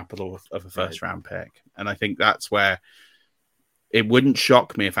blown the capital of a first round pick. And I think that's where it wouldn't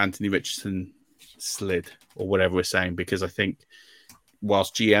shock me if Anthony Richardson slid or whatever we're saying, because I think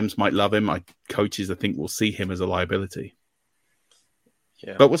whilst GMs might love him, coaches, I think, will see him as a liability.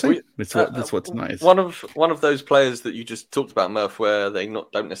 Yeah, but we'll see. That's what tonight is. One of those players that you just talked about, Murph, where they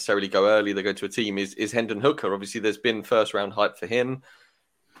don't necessarily go early, they go to a team, is Hendon Hooker. Obviously, there's been first round hype for him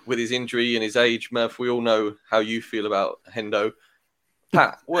with his injury and his age. Murph, we all know how you feel about Hendo.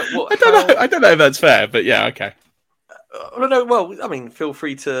 Pat, I don't know if that's fair, but yeah, okay. No, well, I mean, feel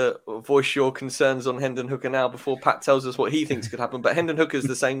free to voice your concerns on Hendon Hooker now before Pat tells us what he thinks could happen. But Hendon Hooker's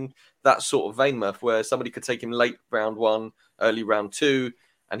the same, that sort of vein, Murph, where somebody could take him late round 1, early round 2,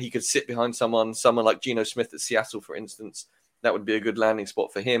 and he could sit behind someone like Geno Smith at Seattle, for instance. That would be a good landing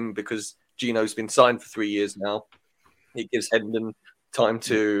spot for him because Geno's been signed for 3 years now. It gives Hendon time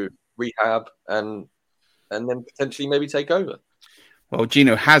to rehab and then potentially maybe take over. Well,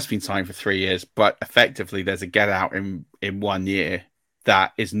 Geno has been signed for 3 years, but effectively there's a get out in 1 year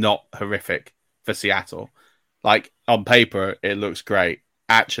that is not horrific for Seattle. Like, on paper, it looks great.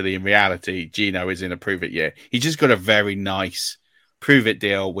 Actually, in reality, Geno is in a prove-it year. He just got a very nice prove-it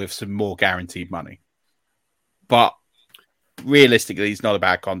deal with some more guaranteed money. But realistically, it's not a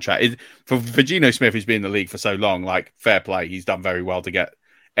bad contract. For Geno Smith, who's been in the league for so long, like, fair play. He's done very well to get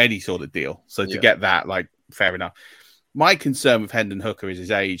any sort of deal. So to get that, like, fair enough. My concern with Hendon Hooker is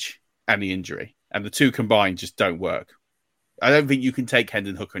his age and the injury. And the two combined just don't work. I don't think you can take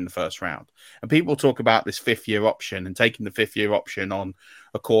Hendon Hooker in the first round. And people talk about this 5th-year option and taking the 5th-year option on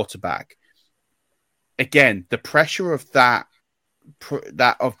a quarterback. Again, the pressure of that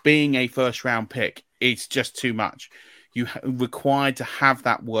of being a first-round pick is just too much. You required to have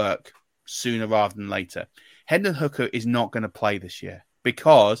that work sooner rather than later. Hendon Hooker is not going to play this year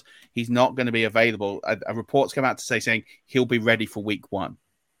because he's not going to be available. A report's come out to saying he'll be ready for week 1.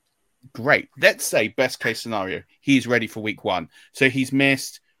 Great. Let's say best case scenario, he's ready for week 1. So he's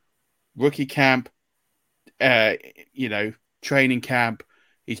missed rookie camp, training camp,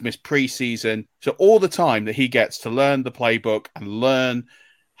 He's missed preseason. So all the time that he gets to learn the playbook and learn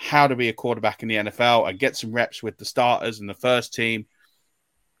how to be a quarterback in the NFL and get some reps with the starters and the first team,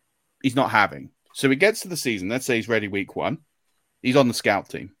 he's not having. So he gets to the season. Let's say he's ready week 1. He's on the scout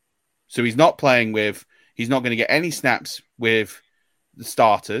team. So he's not going to get any snaps with the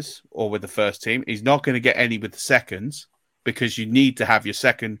starters or with the first team. He's not going to get any with the seconds because you need to have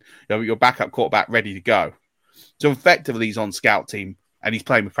your backup quarterback ready to go. So effectively, he's on scout team and he's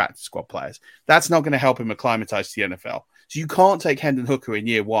playing with practice squad players. That's not going to help him acclimatize to the NFL. So you can't take Hendon Hooker in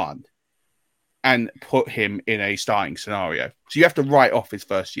year 1 and put him in a starting scenario. So you have to write off his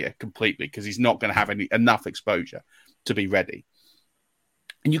first year completely because he's not going to have enough exposure to be ready.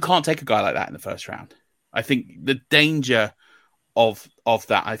 And you can't take a guy like that in the first round. I think the danger of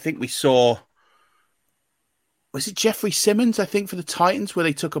that, I think we saw, was it Jeffrey Simmons, I think, for the Titans, where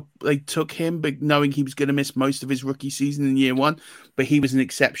they took him, but knowing he was going to miss most of his rookie season in year 1, but he was an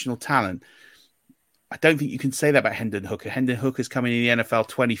exceptional talent. I don't think you can say that about Hendon Hooker. Hendon Hooker's coming in the NFL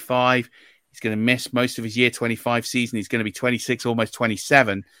 25. He's going to miss most of his year 25 season. He's going to be 26, almost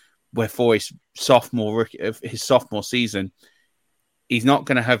 27, before his sophomore season. He's not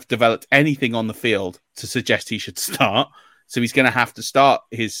going to have developed anything on the field to suggest he should start. So he's going to have to start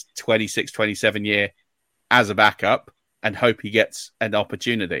his 26, 27 year as a backup and hope he gets an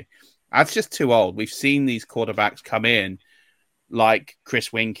opportunity. That's just too old. We've seen these quarterbacks come in like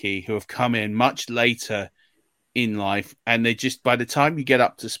Chris Winkie, who have come in much later in life, and they just, by the time you get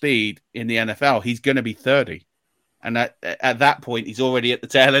up to speed in the NFL, he's going to be 30. And at that point, he's already at the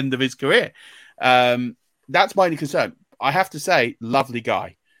tail end of his career. That's my only concern. I have to say, lovely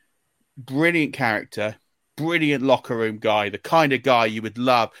guy, brilliant character, brilliant locker room guy, the kind of guy you would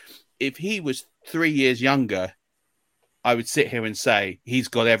love. If he was 3 years younger, I would sit here and say he's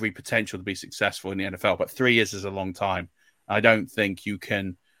got every potential to be successful in the NFL, but 3 years is a long time. I don't think you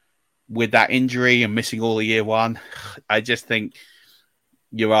can, with that injury and missing all of year 1, I just think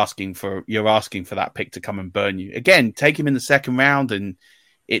you're asking for that pick to come and burn you. Again, take him in the second round and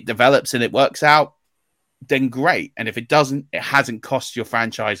it develops and it works out, then great. And if it doesn't, it hasn't cost your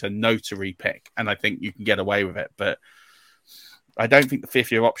franchise a notary pick. And I think you can get away with it. But I don't think the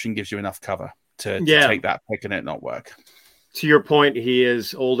 5th-year option gives you enough cover to take that pick and it not work. To your point, he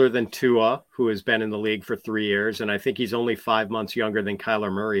is older than Tua, who has been in the league for 3 years. And I think he's only 5 months younger than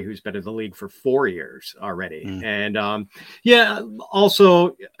Kyler Murray, who's been in the league for 4 years already. And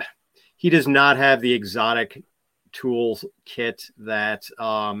also, he does not have the exotic tools kit that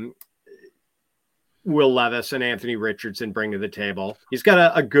Will Levis and Anthony Richardson bring to the table. He's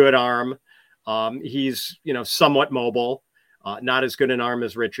got a good arm. He's, somewhat mobile, not as good an arm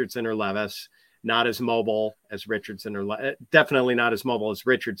as Richardson or Levis. Not as mobile as Richardson, or definitely not as mobile as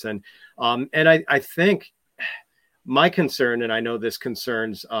Richardson. And I think my concern, and I know this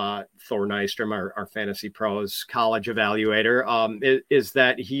concerns Thor Nystrom, our Fantasy Pros college evaluator, is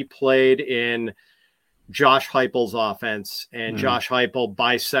that he played in Josh Heupel's offense, and Josh Heupel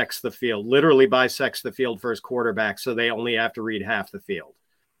literally bisects the field for his quarterback, so they only have to read half the field.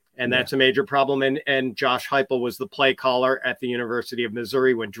 And that's a major problem. And Josh Heupel was the play caller at the University of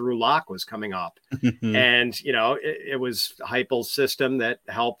Missouri when Drew Lock was coming up. And, it was Heupel's system that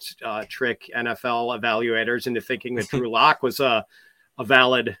helped trick NFL evaluators into thinking that Drew Lock was a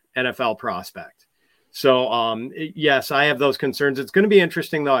valid NFL prospect. So, yes, I have those concerns. It's going to be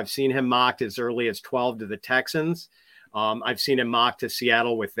interesting, though. I've seen him mocked as early as 12 to the Texans. I've seen him mocked to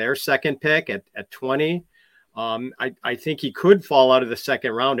Seattle with their second pick at 20. I think he could fall out of the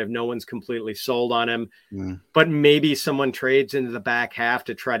second round if no one's completely sold on him, but maybe someone trades into the back half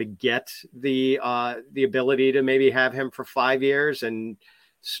to try to get the ability to maybe have him for 5 years and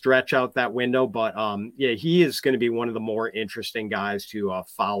stretch out that window. But he is going to be one of the more interesting guys to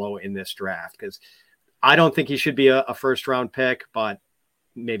follow in this draft, because I don't think he should be a first round pick, but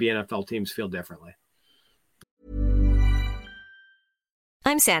maybe NFL teams feel differently.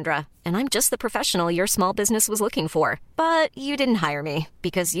 I'm Sandra, and I'm just the professional your small business was looking for. But you didn't hire me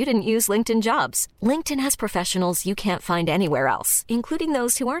because you didn't use LinkedIn Jobs. LinkedIn has professionals you can't find anywhere else, including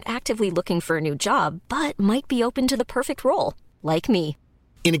those who aren't actively looking for a new job, but might be open to the perfect role, like me.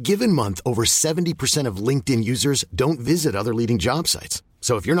 In a given month, over 70% of LinkedIn users don't visit other leading job sites.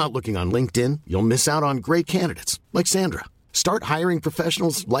 So if you're not looking on LinkedIn, you'll miss out on great candidates like Sandra. Start hiring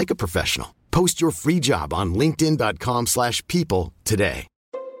professionals like a professional. Post your free job on linkedin.com/people today.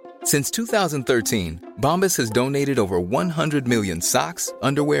 Since 2013, Bombas has donated over 100 million socks,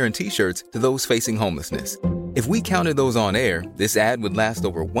 underwear, and T-shirts to those facing homelessness. If we counted those on air, this ad would last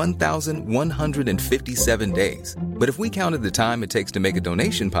over 1,157 days. But if we counted the time it takes to make a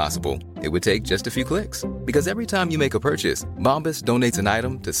donation possible, it would take just a few clicks. Because every time you make a purchase, Bombas donates an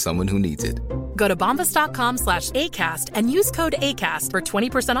item to someone who needs it. Go to bombas.com/ACAST and use code ACAST for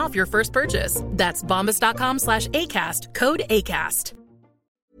 20% off your first purchase. That's bombas.com/ACAST, code ACAST.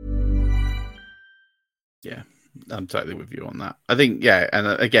 Yeah, I'm totally with you on that. I think, yeah, and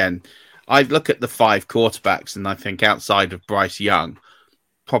again, I look at the 5 quarterbacks and I think outside of Bryce Young,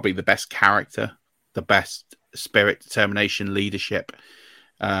 probably the best character, the best spirit, determination, leadership,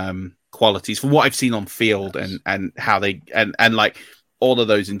 qualities from what I've seen on field and how they, and like all of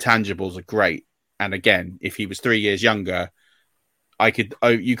those intangibles are great. And again, if he was 3 years younger,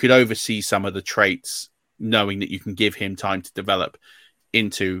 you could oversee some of the traits, knowing that you can give him time to develop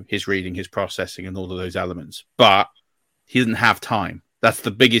into his reading, his processing, and all of those elements. But he doesn't have time. That's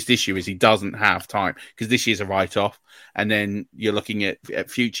the biggest issue, is he doesn't have time, because this year's a write-off. And then you're looking at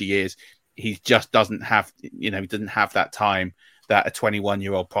future years, he just doesn't have, he doesn't have that time that a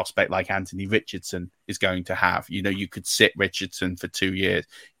 21-year-old prospect like Anthony Richardson is going to have. You could sit Richardson for 2 years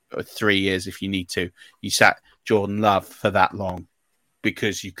or 3 years if you need to. You sat Jordan Love for that long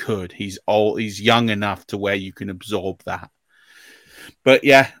because you could. He's old. He's young enough to where you can absorb that. But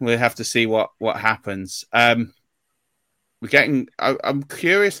yeah, we'll have to see what happens. I'm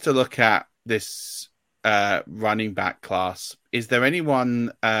curious to look at this running back class. Is there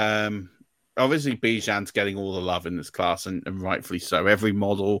anyone? Obviously, Bijan's getting all the love in this class, and rightfully so. Every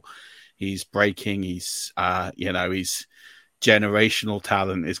model he's breaking, he's generational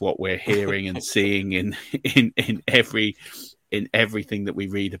talent is what we're hearing and seeing in everything that we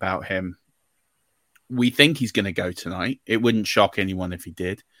read about him. We think he's going to go tonight. It wouldn't shock anyone if he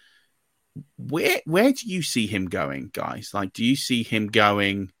did. Where do you see him going, guys? Like, do you see him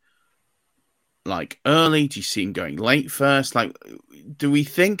going like early? Do you see him going late first? Like, do we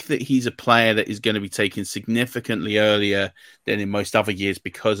think that he's a player that is going to be taken significantly earlier than in most other years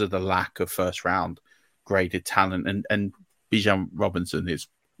because of the lack of first round graded talent? And Bijan Robinson is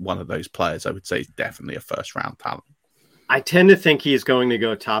one of those players. I would say is definitely a first round talent. I tend to think he's going to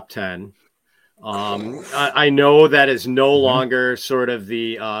go top 10. I know that is no longer sort of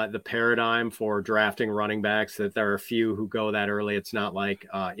the paradigm for drafting running backs, that there are a few who go that early. It's not like,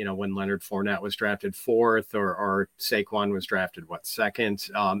 when Leonard Fournette was drafted 4th or Saquon was drafted, second?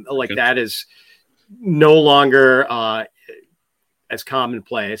 That is no longer as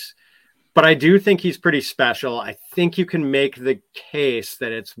commonplace. But I do think he's pretty special. I think you can make the case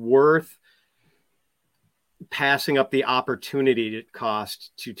that it's worth passing up the opportunity cost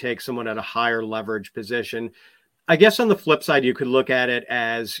to take someone at a higher leverage position. I guess on the flip side, you could look at it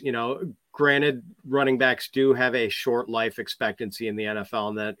as, granted, running backs do have a short life expectancy in the NFL,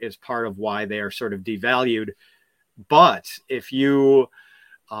 and that is part of why they are sort of devalued. But if you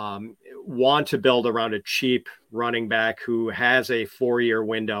want to build around a cheap running back who has a 4-year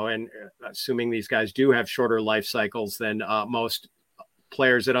window, and assuming these guys do have shorter life cycles than most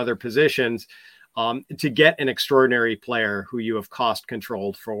players at other positions, to get an extraordinary player who you have cost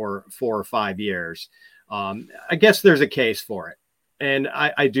controlled for 4 or 5 years. I guess there's a case for it. And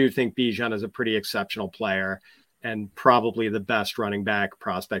I do think Bijan is a pretty exceptional player and probably the best running back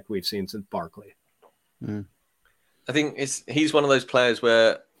prospect we've seen since Barkley. I think he's one of those players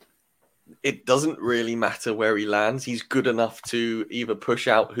where it doesn't really matter where he lands. He's good enough to either push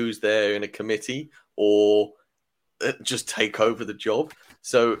out who's there in a committee or just take over the job.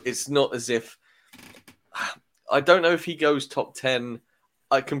 So it's not as if, I don't know if he goes top 10.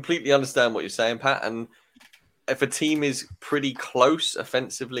 I completely understand what you're saying, Pat. And if a team is pretty close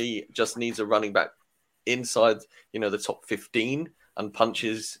offensively, just needs a running back inside, the top 15 and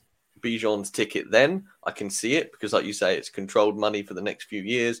punches Bijan's ticket, then I can see it, because like you say, it's controlled money for the next few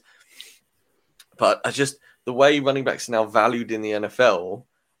years. But the way running backs are now valued in the NFL,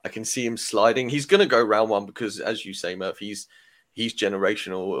 I can see him sliding. He's going to go round 1 because, as you say, Murph, he's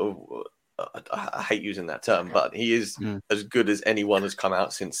generational. I hate using that term, but he is as good as anyone has come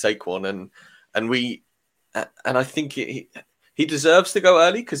out since Saquon, and I think he deserves to go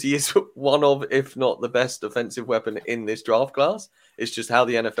early because he is one of, if not the best offensive weapon in this draft class. It's just how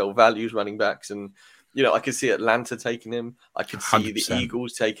the NFL values running backs, and I could see Atlanta taking him. I could see 100%. The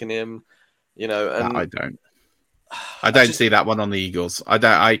Eagles taking him. And I don't see that one on the Eagles.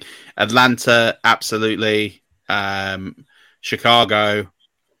 Atlanta, absolutely. Chicago,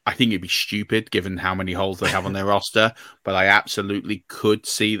 I think it'd be stupid given how many holes they have on their roster, but I absolutely could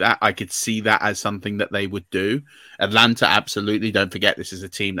see that. I could see that as something that they would do. Atlanta, absolutely. Don't forget, this is a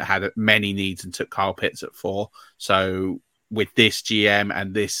team that had many needs and took Kyle Pitts at 4. So with this GM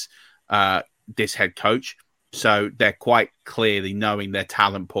and this head coach, So they're quite clearly, knowing their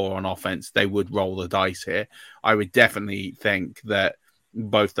talent poor on offense, they would roll the dice here. I would definitely think that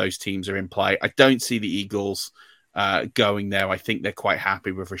both those teams are in play. I don't see the Eagles going there. I think they're quite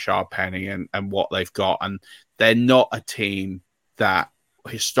happy with Rashard Penny and what they've got. And they're not a team that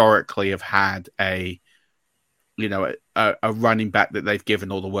historically have had a running back that they've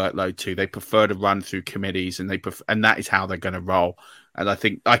given all the workload to. They prefer to run through committees, and and that is how they're going to roll. And I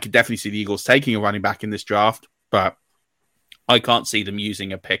think I could definitely see the Eagles taking a running back in this draft, but I can't see them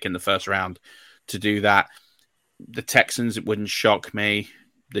using a pick in the first round to do that. The Texans, it wouldn't shock me.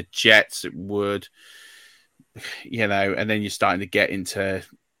 The Jets, it would, and then you're starting to get into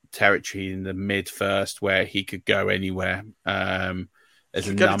territory in the mid first where he could go anywhere. There's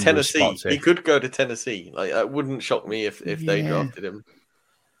a number of spots here. He could go to Tennessee. Like, it wouldn't shock me if they drafted him.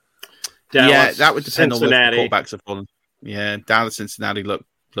 Dallas, that would depend on where the quarterbacks have fallen. Yeah, Dallas, Cincinnati, look.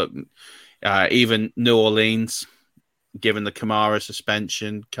 Even New Orleans, given the Kamara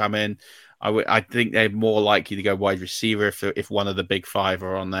suspension, come in. I think they're more likely to go wide receiver if one of the big five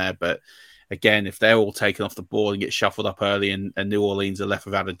are on there. But again, if they're all taken off the board and get shuffled up early, and New Orleans are left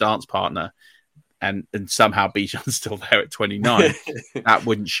without a dance partner, and somehow Bijan's still there at 29, that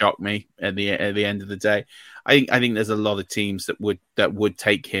wouldn't shock me at the end of the day. I think there's a lot of teams that would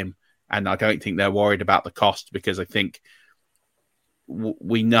take him. And I don't think they're worried about the cost, because I think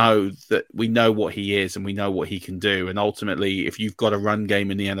we know what he is and we know what he can do. And ultimately, if you've got a run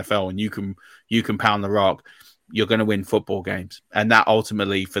game in the NFL and you can pound the rock, you're going to win football games. And that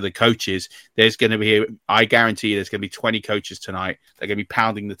ultimately, for the coaches, I guarantee there's going to be 20 coaches tonight that are going to be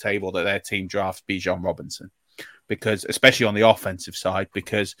pounding the table that their team drafts Bijan Robinson, because especially on the offensive side,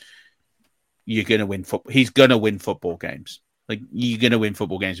 because you're going to win football. He's going to win football games. Like, you're going to win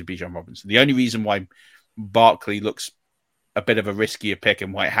football games with Bijan Robinson. The only reason why Barkley looks a bit of a riskier pick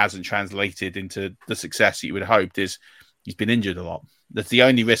and why it hasn't translated into the success that you would have hoped is he's been injured a lot. That's the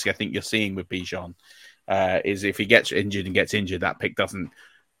only risk I think you're seeing with Bijan, is if he gets injured, that pick doesn't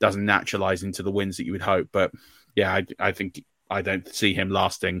naturalize into the wins that you would hope. But yeah, I think I don't see him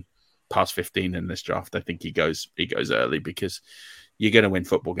lasting past 15 in this draft. I think he goes early, because you're going to win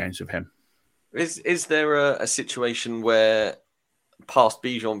football games with him. Is there a situation where, past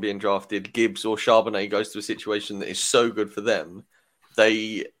Bijan being drafted, Gibbs or Charbonnet goes to a situation that is so good for them,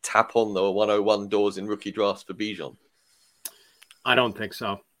 they tap on the 101 doors in rookie drafts for Bijan? I don't think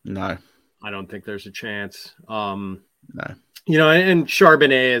so. No. I don't think there's a chance. No. And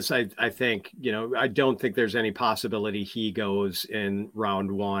Charbonnet is, I think, I don't think there's any possibility he goes in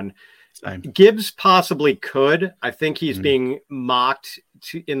round one. Same. Gibbs possibly could. I think he's being mocked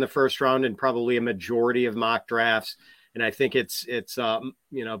in the first round in probably a majority of mock drafts. And I think it's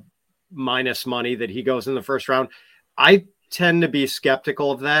minus money that he goes in the first round. I tend to be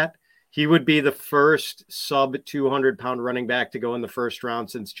skeptical of that. He would be the first sub 200-pound running back to go in the first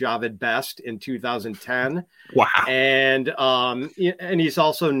round since Javid Best in 2010. Wow. And he's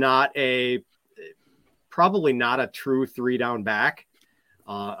also probably not a true 3-down back.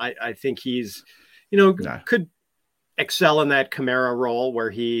 I think he's, could excel in that Kamara role where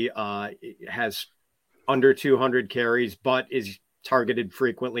he has under 200 carries, but is targeted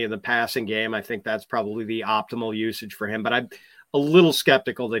frequently in the passing game. I think that's probably the optimal usage for him, but I'm a little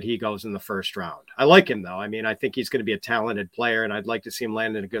skeptical that he goes in the first round. I like him though. I mean, I think he's going to be a talented player and I'd like to see him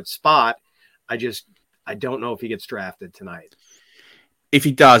land in a good spot. I don't know if he gets drafted tonight. If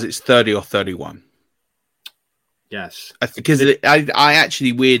he does, it's 30 or 31. Yes. Because I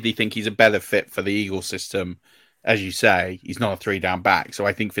actually weirdly think he's a better fit for the Eagles system. As you say, he's not a 3-down back. So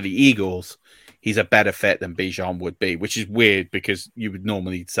I think for the Eagles, he's a better fit than Bijan would be, which is weird because you would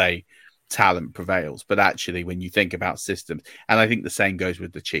normally say talent prevails. But actually, when you think about systems, and I think the same goes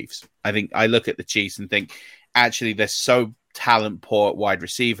with the Chiefs. I think I look at the Chiefs and think, actually, they're so talent poor at wide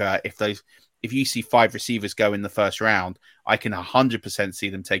receiver. If you see 5 receivers go in the first round, I can 100% see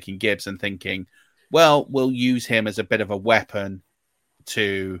them taking Gibbs and thinking, well, we'll use him as a bit of a weapon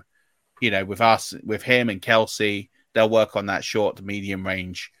to, with him and Kelsey, they'll work on that short to medium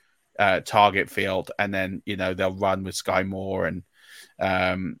range target field. And then, they'll run with Sky Moore and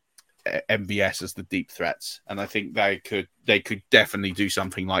MVS as the deep threats. And I think they could definitely do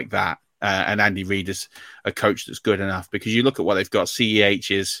something like that. And Andy Reid is a coach that's good enough, because you look at what they've got.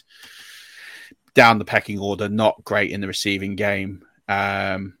 CEH is down the pecking order, not great in the receiving game.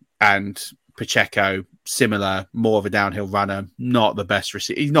 And Pacheco, similar, more of a downhill runner, not the best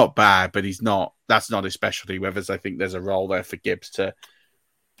receiver. He's not bad, but that's not his specialty. Whereas I think there's a role there for Gibbs to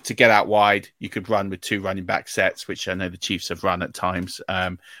get out wide. You could run with 2 running back sets, which I know the Chiefs have run at times.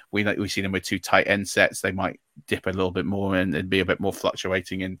 We see them with 2 tight end sets. They might dip a little bit more and be a bit more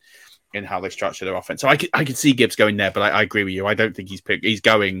fluctuating in in how they structure their offense. So I could see Gibbs going there, but I agree with you. I don't think he's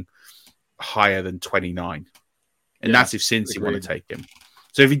going higher than 29. And that's if Cincy want to take him.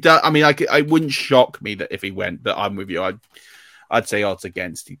 So if he does, I mean, I wouldn't shock me that if he went, but I'm with you. I'd say odds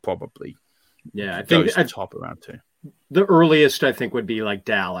against he probably I think goes top around 2. The earliest I think would be like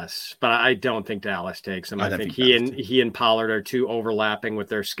Dallas, but I don't think Dallas takes him. I think he and Pollard are too overlapping with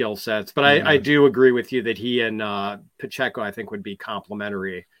their skill sets. But I do agree with you that he and Pacheco I think would be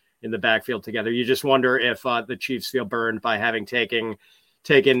complementary in the backfield together. You just wonder if the Chiefs feel burned by having taken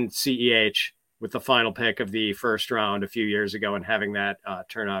CEH with the final pick of the first round a few years ago and having that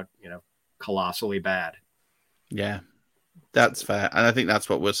turn out, colossally bad. Yeah, that's fair. And I think that's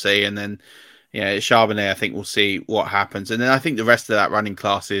what we'll see. And then, Charbonnet, I think we'll see what happens. And then I think the rest of that running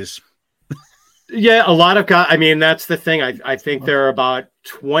class is... Yeah, a lot of guys. I mean, that's the thing. I think there are about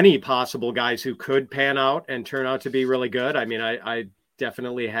 20 possible guys who could pan out and turn out to be really good. I mean, I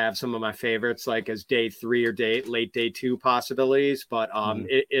definitely have some of my favorites, like as day 3 or late day 2 possibilities. But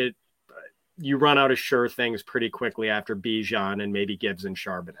you run out of sure things pretty quickly after Bijan and maybe Gibbs and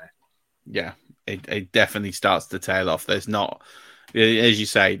Charbonnet. Yeah, it definitely starts to tail off. There's not, as you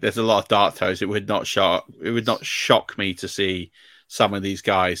say, there's a lot of dart throws. It would not shock me to see some of these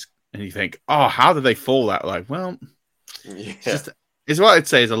guys and you think, oh, how did they fall that low? Well, it's what I'd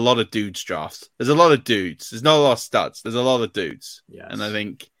say is a lot of dudes drafts. There's a lot of dudes. There's not a lot of studs. There's a lot of dudes. Yes. And I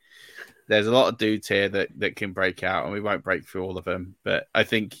think there's a lot of dudes here that can break out, and we won't break through all of them. But I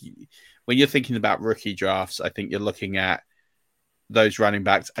think when you're thinking about rookie drafts, I think you're looking at those running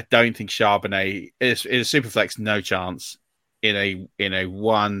backs. I don't think Charbonnet is a super flex, no chance in a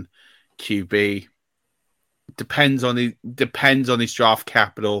 1 QB. Depends on his draft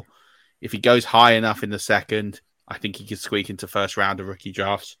capital. If he goes high enough in the second, I think he could squeak into first round of rookie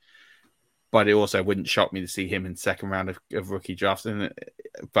drafts. But it also wouldn't shock me to see him in second round of rookie drafts.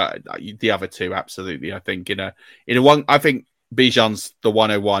 But the other two, absolutely. I think in a one, I think Bijan's the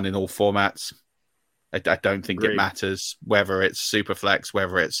 101 in all formats. I don't think it matters whether it's super flex,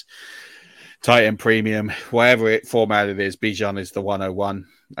 whether it's tight end premium, whatever format it is. Bijan is the 101,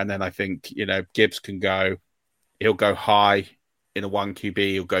 and then I think Gibbs can go. He'll go high in a 1 QB.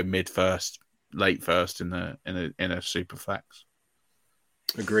 He'll go mid first, late first in a super flex.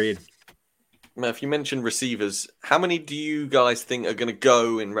 Agreed. Matt, you mentioned receivers. How many do you guys think are going to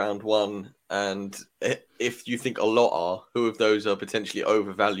go in round 1? And if you think a lot are, who of those are potentially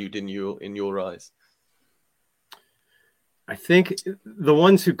overvalued in your eyes? I think the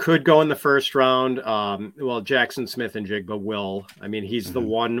ones who could go in the first round, Jackson Smith and Jigba will. I mean, he's the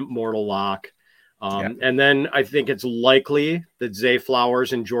one mortal lock. And then I think it's likely that Zay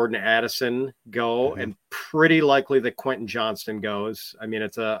Flowers and Jordan Addison go, and pretty likely that Quentin Johnston goes. I mean,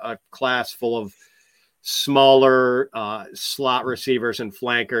 it's a class full of smaller slot receivers and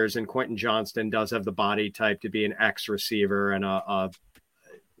flankers, and Quentin Johnston does have the body type to be an X receiver, and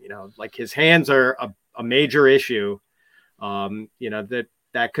like his hands are a major issue.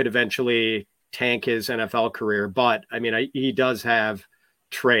 That could eventually tank his NFL career, but I mean, he does have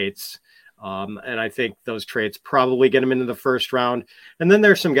traits. And I think those traits probably get him into the first round. And then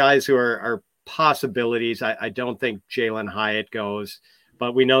there's some guys who are possibilities. I don't think Jalen Hyatt goes,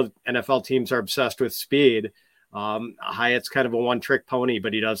 but we know NFL teams are obsessed with speed. Hyatt's kind of a one-trick pony,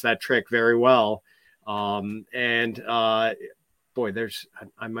 but he does that trick very well. I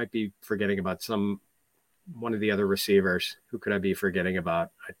might be forgetting about one of the other receivers. Who could I be forgetting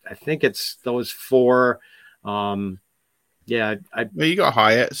about? I think it's those 4. You got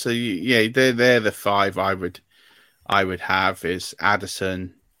Hyatt, so they're the 5 I would have is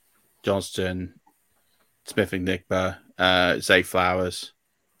Addison, Johnston, Smith and Nigba, Zay Flowers,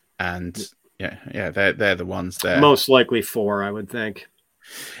 and they're the ones there. Most likely 4, I would think.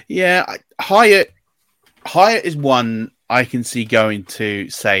 Yeah, Hyatt is one I can see going to,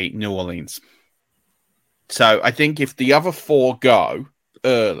 say, New Orleans. So I think if the other 4 go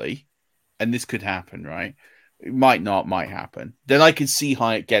early, and this could happen, right? It might happen. Then I can see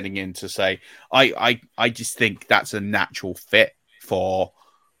Hyatt getting in to say, I just think that's a natural fit for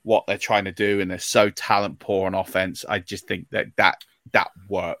what they're trying to do, and they're so talent poor on offense. I just think that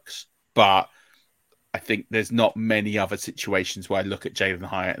works. But I think there's not many other situations where I look at Jalen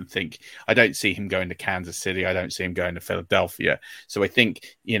Hyatt and think, I don't see him going to Kansas City. I don't see him going to Philadelphia. So I think,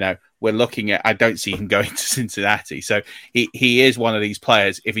 we're looking at, I don't see him going to Cincinnati. So he is one of these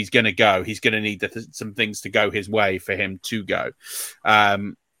players. If he's going to go, he's going to need some things to go his way for him to go.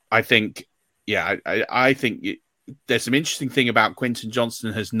 I think there's some interesting thing about Quentin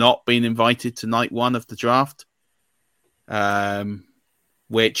Johnston has not been invited to night 1 of the draft,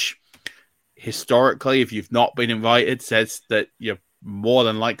 which historically, if you've not been invited, says that you're more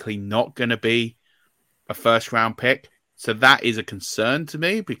than likely not going to be a first-round pick. So that is a concern to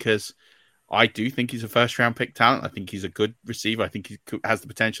me because I do think he's a first-round pick talent. I think he's a good receiver. I think he has the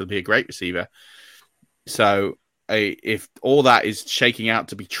potential to be a great receiver. So if all that is shaking out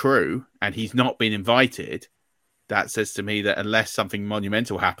to be true and he's not been invited, that says to me that unless something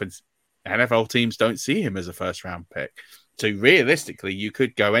monumental happens, NFL teams don't see him as a first-round pick. So realistically, you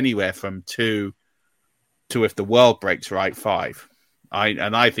could go anywhere from 2 to, if the world breaks right, 5.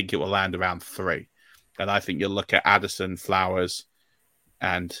 I think it will land around 3. And I think you'll look at Addison, Flowers,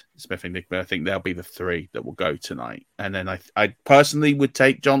 and Smith-Njigba. I think they'll be the 3 that will go tonight. And then I personally would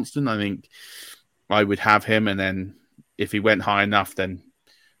take Johnston. I think I would have him. And then if he went high enough, then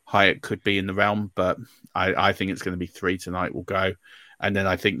Hyatt could be in the realm. But I think it's going to be 3 tonight will go. And then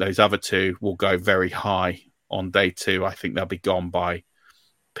I think those other 2 will go very high on day 2. I think they'll be gone by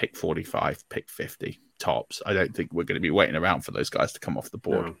pick 45, pick 50 tops. I don't think we're going to be waiting around for those guys to come off the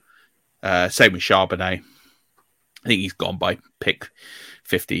board. No. Same with Charbonnet. I think he's gone by pick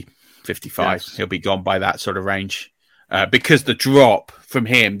 50, 55. Yes. He'll be gone by that sort of range because the drop from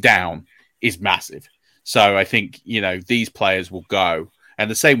him down is massive. So I think, these players will go. And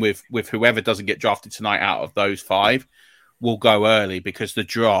the same with whoever doesn't get drafted tonight out of those 5 will go early because the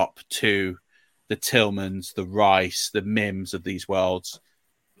drop to the Tillmans, the Rice, the Mims of these worlds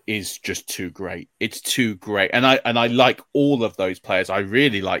is just too great. It's too great. And I like all of those players. I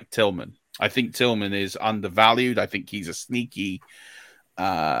really like Tillman. I think Tillman is undervalued. I think he's a sneaky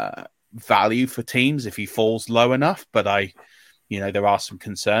value for teams if he falls low enough. But there are some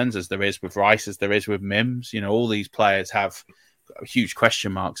concerns, as there is with Rice, as there is with Mims. All these players have huge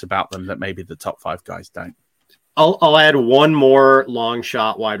question marks about them that maybe the top 5 guys don't. I'll add one more long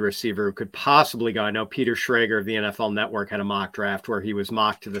shot wide receiver who could possibly go. I know Peter Schrager of the NFL Network had a mock draft where he was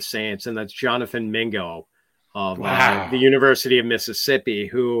mocked to the Saints, and that's Jonathan Mingo of the University of Mississippi,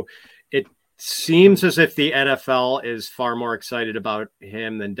 who it seems as if the NFL is far more excited about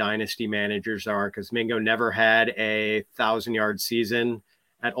him than dynasty managers are, because Mingo never had a 1,000-yard season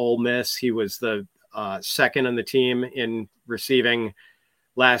at Ole Miss. He was the second on the team in receiving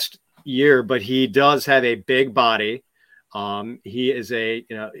last year, but he does have a big body. He is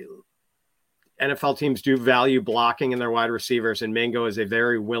NFL teams do value blocking in their wide receivers, and Mingo is a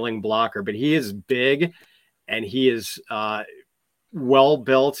very willing blocker, but he is big and he is well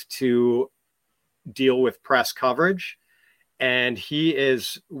built to deal with press coverage. And he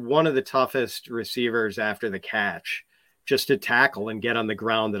is one of the toughest receivers after the catch just to tackle and get on the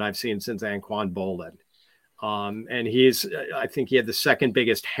ground that I've seen since Anquan Boldin. And I think he had the second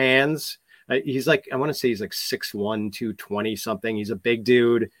biggest hands. He's like, I want to say he's like 6'1", 220 something. He's a big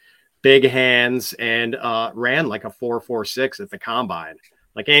dude, big hands, and ran like a 4.46 at the combine.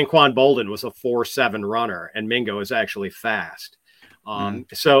 Like Anquan Boldin was a 4.7 runner, and Mingo is actually fast.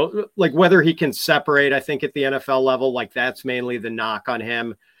 So like whether he can separate, I think at the NFL level, like that's mainly the knock on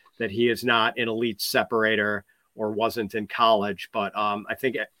him, that he is not an elite separator or wasn't in college. But I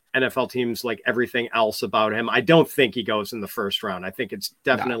think NFL teams like everything else about him. I don't think he goes in the first round. I think it's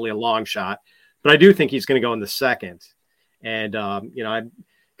definitely a long shot, but I do think he's going to go in the second. And, I'm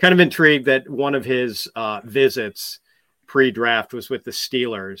kind of intrigued that one of his visits pre-draft was with the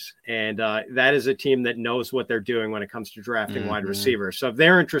Steelers. And that is a team that knows what they're doing when it comes to drafting wide receivers. So if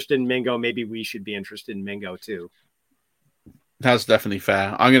they're interested in Mingo, maybe we should be interested in Mingo too. That's definitely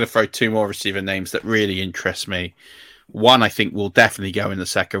fair. I'm going to throw 2 more receiver names that really interest me. One, I think, will definitely go in the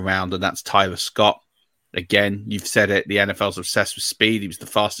second round, and that's Tyler Scott. Again, you've said it, the NFL's obsessed with speed. He was the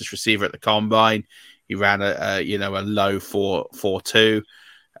fastest receiver at the combine. He ran a low 4.42.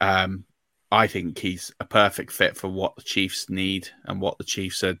 I think he's a perfect fit for what the Chiefs need and what the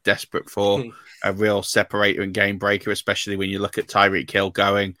Chiefs are desperate for. A real separator and game breaker, especially when you look at Tyreek Hill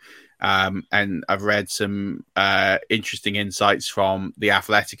going. And I've read some interesting insights from the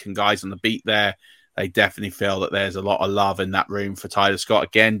Athletic and guys on the beat there. They definitely feel that there's a lot of love in that room for Tyler Scott.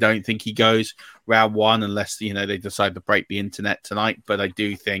 Again, don't think he goes round 1 unless, they decide to break the internet tonight. But I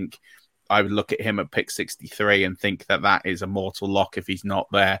do think I would look at him at pick 63 and think that is a mortal lock if he's not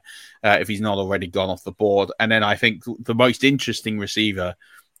there, if he's not already gone off the board. And then I think the most interesting receiver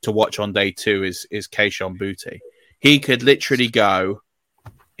to watch on day 2 is Kayshon Boutte. He could literally go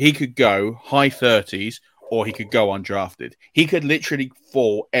high 30s or he could go undrafted. He could literally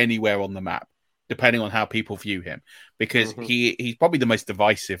fall anywhere on the map, depending on how people view him, because he's probably the most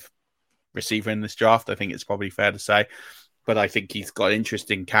divisive receiver in this draft. I think it's probably fair to say, but I think he's got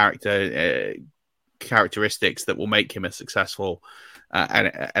interesting characteristics that will make him a successful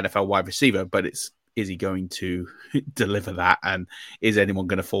NFL wide receiver. But is he going to deliver that? And is anyone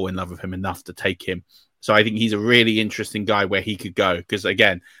going to fall in love with him enough to take him? So I think he's a really interesting guy where he could go. Because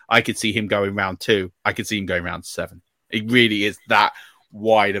again, I could see him going round 2. I could see him going round 7. It really is that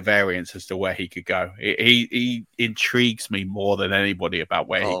wide a variance as to where he could go. He intrigues me more than anybody about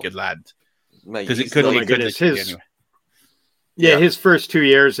where he could land. Because it could anyway. Yeah, his first 2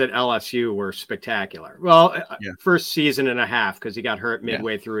 years at LSU were spectacular. Well, first season and a half because he got hurt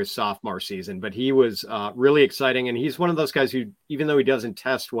midway through his sophomore season. But he was really exciting. And he's one of those guys who, even though he doesn't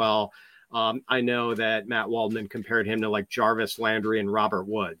test well, I know that Matt Waldman compared him to like Jarvis Landry and Robert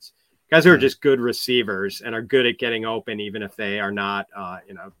Woods. Guys who are just good receivers and are good at getting open, even if they are not,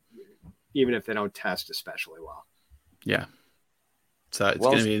 even if they don't test especially well. Yeah. So it's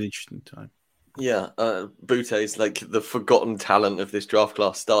going to be an interesting time. Yeah, Butte is like the forgotten talent of this draft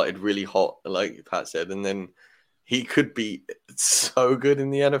class. Started really hot, like Pat said, and then he could be so good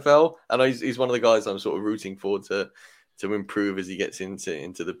in the NFL. And he's one of the guys I'm sort of rooting for to improve as he gets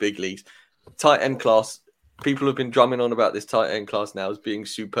into the big leagues. Tight end class, people have been drumming on about this tight end class now as being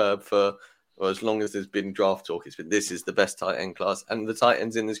superb for as long as there's been draft talk. It's been this is the best tight end class, and the tight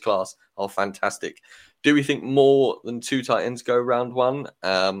ends in this class are fantastic. Do we think more than 2 tight ends go round 1?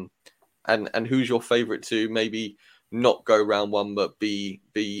 And who's your favorite to maybe not go round 1 but be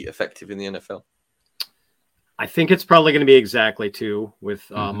effective in the NFL? I think it's probably going to be exactly 2 with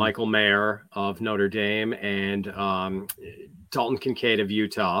Michael Mayer of Notre Dame and Dalton Kincaid of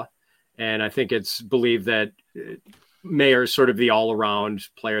Utah. And I think it's believed that Mayer is sort of the all-around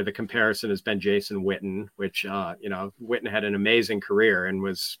player. The comparison has been Jason Witten, which, Witten had an amazing career and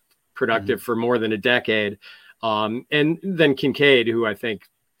was productive for more than a decade. And then Kincaid, who I think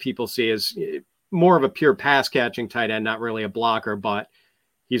people see as more of a pure pass catching tight end, not really a blocker, but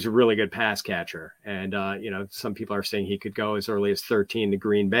he's a really good pass catcher. And, some people are saying he could go as early as 13 to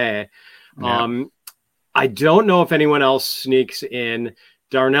Green Bay. Yeah. I don't know if anyone else sneaks in.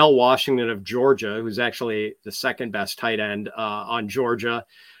 Darnell Washington of Georgia, who's actually the second best tight end on Georgia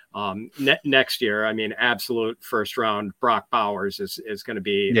next year. I mean, absolute first round. Brock Bowers is going to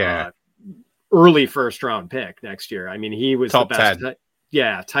be early first round pick next year. I mean, he was top the best. 10.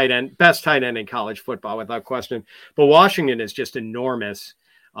 Tight end, best tight end in college football without question. But Washington is just enormous.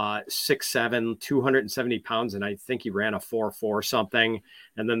 6'7", 270 pounds. And I think he ran a 4.4 something.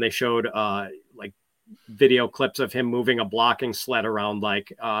 And then they showed like video clips of him moving a blocking sled around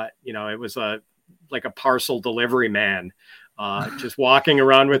like, it was like a parcel delivery man, just walking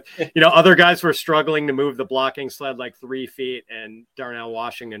around with, other guys were struggling to move the blocking sled like 3 feet. And Darnell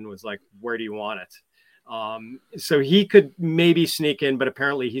Washington was like, where do you want it? So he could maybe sneak in, but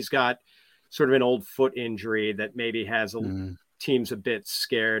apparently he's got sort of an old foot injury that maybe has teams a bit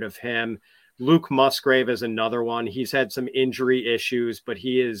scared of him. Luke Musgrave is another one. He's had some injury issues, but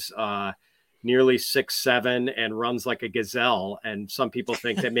he is nearly 6'7" and runs like a gazelle. And some people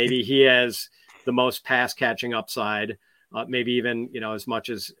think that maybe he has the most pass catching upside, maybe even, as much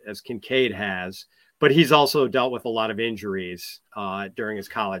as Kincaid has, but he's also dealt with a lot of injuries during his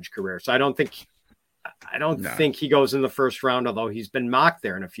college career. So I don't think he goes in the first round, although he's been mocked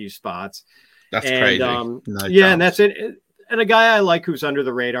there in a few spots. That's crazy. And that's it. And a guy I like who's under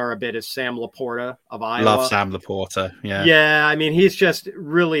the radar a bit is Sam Laporta of Iowa. Love Sam Laporta. Yeah. Yeah. I mean, he's just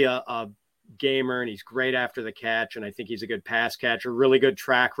really a gamer and he's great after the catch. And I think he's a good pass catcher, really good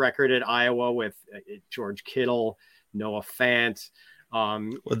track record at Iowa with George Kittle, Noah Fant.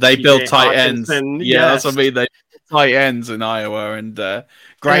 They build tight ends. Yes. That's what I mean. They build tight ends in Iowa and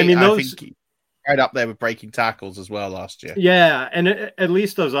great. I think right up there with breaking tackles as well last year. Yeah, and at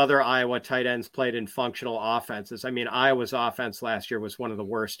least those other Iowa tight ends played in functional offenses. I mean, Iowa's offense last year was one of the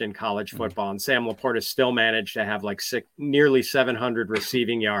worst in college football, and Sam Laporta still managed to have like nearly 700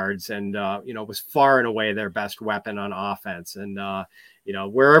 receiving yards and, was far and away their best weapon on offense. And,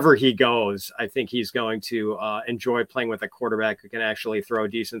 wherever he goes, I think he's going to enjoy playing with a quarterback who can actually throw a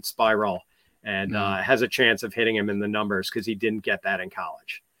decent spiral and has a chance of hitting him in the numbers because he didn't get that in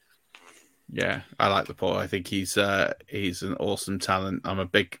college. Yeah, I like Laporta. I think he's an awesome talent. I'm a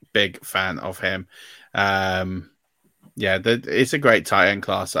big fan of him. It's a great tight end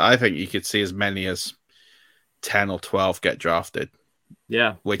class. I think you could see as many as 10 or 12 get drafted.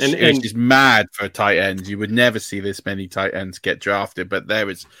 Yeah, which is mad for tight ends. You would never see this many tight ends get drafted, but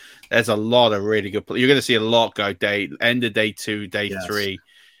there's a lot of really good. You're going to see a lot go end of day 2, day 3.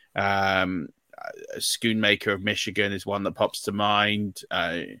 Schoonmaker of Michigan is one that pops to mind.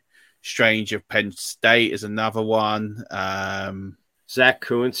 Strange of Penn State is another one. Zach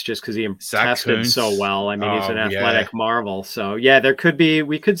Kuntz, just because he tested so well. I mean, he's an athletic marvel. So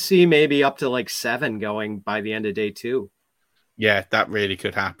we could see maybe up to like 7 going by the end of day 2. Yeah, that really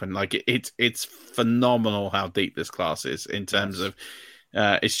could happen. Like it's phenomenal how deep this class is in terms of.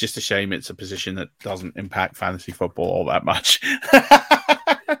 It's just a shame it's a position that doesn't impact fantasy football all that much.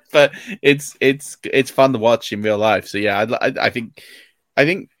 But it's fun to watch in real life. So yeah, I think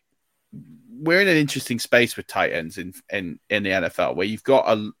we're in an interesting space with tight ends in the NFL where you've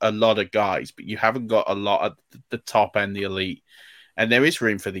got a lot of guys, but you haven't got a lot of the top end, the elite. And there is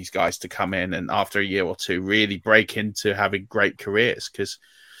room for these guys to come in and after a year or two really break into having great careers because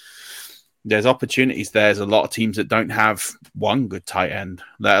there's opportunities there. There's a lot of teams that don't have one good tight end,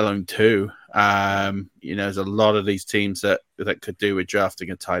 let alone two. There's a lot of these teams that could do with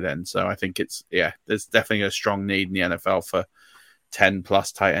drafting a tight end. So I think there's definitely a strong need in the NFL for 10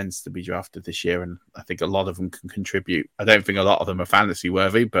 plus tight ends to be drafted this year. And I think a lot of them can contribute. I don't think a lot of them are fantasy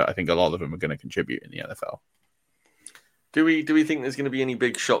worthy, but I think a lot of them are going to contribute in the NFL. Do we think there's going to be any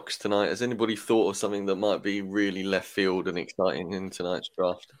big shocks tonight? Has anybody thought of something that might be really left field and exciting in tonight's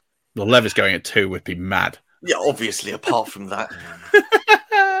draft? Well, Levis going at 2 would be mad. Yeah, obviously, apart from that.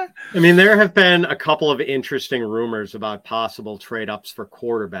 I mean, there have been a couple of interesting rumors about possible trade-ups for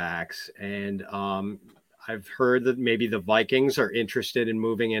quarterbacks. And I've heard that maybe the Vikings are interested in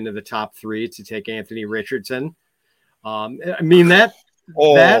moving into the top 3 to take Anthony Richardson. I'll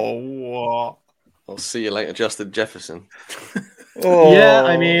see you later, Justin Jefferson.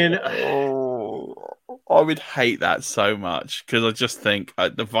 I would hate that so much because I just think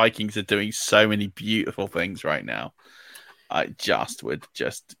the Vikings are doing so many beautiful things right now. I just would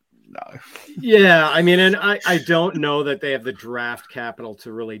no. Yeah, I mean, and I don't know that they have the draft capital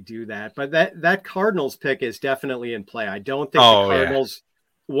to really do that, but that Cardinals pick is definitely in play. I don't think the Cardinals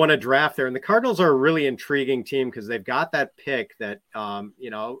want to draft there, and the Cardinals are a really intriguing team because they've got that pick that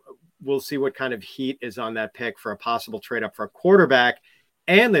we'll see what kind of heat is on that pick for a possible trade up for a quarterback.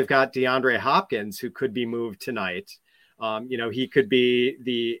 And they've got DeAndre Hopkins, who could be moved tonight. He could be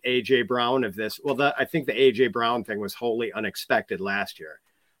the A.J. Brown of this. Well, I think the A.J. Brown thing was wholly unexpected last year.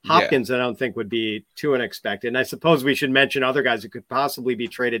 Hopkins, I don't think would be too unexpected. And I suppose we should mention other guys who could possibly be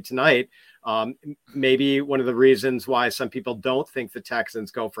traded tonight. Maybe one of the reasons why some people don't think the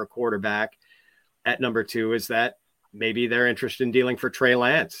Texans go for a quarterback at number 2 is that maybe they're interested in dealing for Trey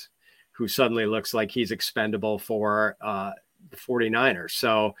Lance, who suddenly looks like he's expendable for the 49ers.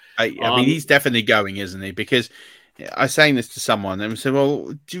 So I mean, he's definitely going, isn't he? Because I was saying this to someone and said,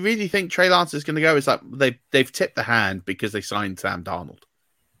 well, do you really think Trey Lance is going to go? It's like they've tipped the hand because they signed Sam Darnold.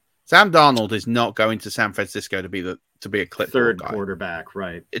 Sam Darnold is not going to San Francisco to be a clipboard third guy. Quarterback,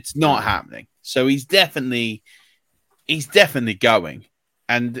 right? It's not happening. So he's definitely going,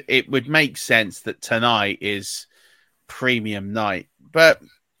 and it would make sense that tonight is premium night, but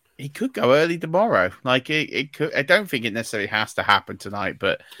he could go early tomorrow. Like it could. I don't think it necessarily has to happen tonight,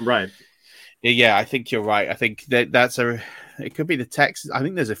 but right. Yeah, I think you're right. I think it could be the Texans. I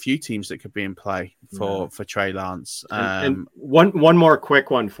think there's a few teams that could be in play for Trey Lance. And one more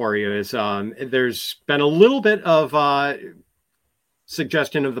quick one for you is there's been a little bit of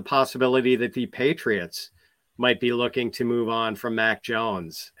suggestion of the possibility that the Patriots might be looking to move on from Mac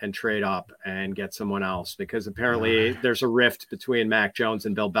Jones and trade up and get someone else because apparently there's a rift between Mac Jones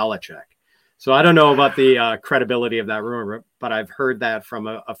and Bill Belichick. So I don't know about the credibility of that rumor, but I've heard that from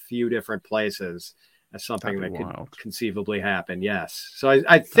a few different places as something that could conceivably happen. Yes. So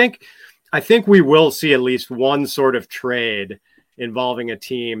I think we will see at least one sort of trade involving a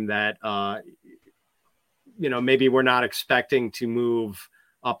team that, maybe we're not expecting to move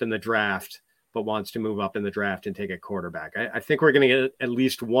up in the draft, but wants to move up in the draft and take a quarterback. I think we're going to get at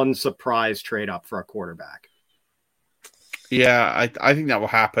least one surprise trade up for a quarterback. Yeah, I think that will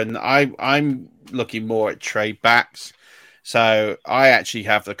happen. I'm looking more at trade backs. So I actually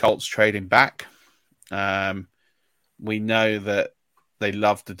have the Colts trading back. We know that they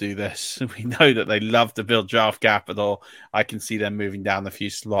love to do this. We know that they love to build draft capital. I can see them moving down a few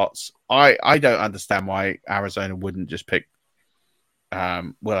slots. I don't understand why Arizona wouldn't just pick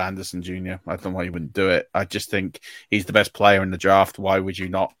Will Anderson Jr. I don't know why you wouldn't do it. I just think he's the best player in the draft. Why would you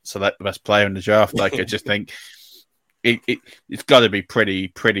not select the best player in the draft? Like, I just think it's got to be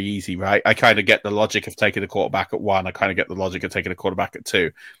pretty easy, right? I kind of get the logic of taking a quarterback at 1. I kind of get the logic of taking a quarterback at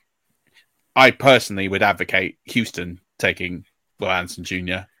 2. I personally would advocate Houston taking Will Anderson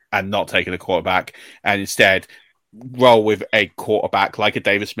Jr. and not taking a quarterback, and instead roll with a quarterback like a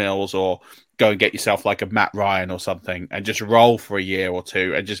Davis Mills, or go and get yourself like a Matt Ryan or something, and just roll for a year or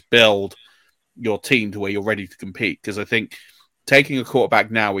two and just build your team to where you're ready to compete. Because I think taking a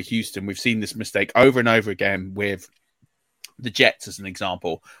quarterback now with Houston, we've seen this mistake over and over again with the Jets as an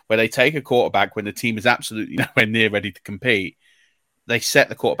example, where they take a quarterback when the team is absolutely nowhere near ready to compete, they set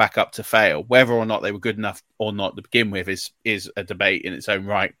the quarterback up to fail. Whether or not they were good enough or not to begin with is a debate in its own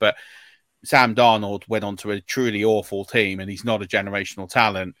right. But Sam Darnold went on to a truly awful team, and he's not a generational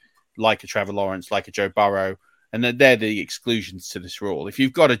talent like a Trevor Lawrence, like a Joe Burrow. And they're the exclusions to this rule. If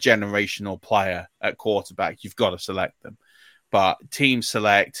you've got a generational player at quarterback, you've got to select them. But teams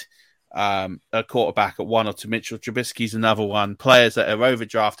select a quarterback at 1 or 2. Mitchell Trubisky's another one. Players that are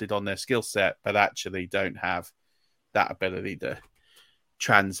overdrafted on their skill set, but actually don't have that ability to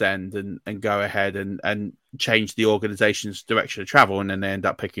transcend and go ahead and change the organization's direction of travel. And then they end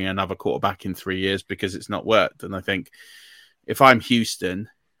up picking another quarterback in 3 years because it's not worked. And I think if I'm Houston,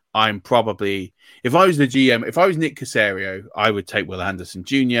 I'm probably, if I was the GM, if I was Nick Caserio, I would take Will Anderson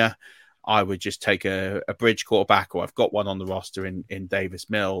Jr. I would just take a bridge quarterback, or I've got one on the roster in Davis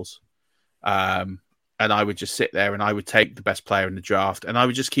Mills. And I would just sit there and I would take the best player in the draft, and I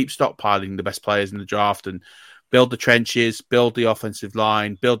would just keep stockpiling the best players in the draft and build the trenches, build the offensive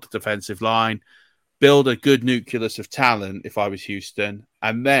line, build the defensive line, build a good nucleus of talent if I was Houston.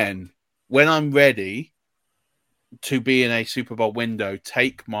 And then when I'm ready to be in a Super Bowl window,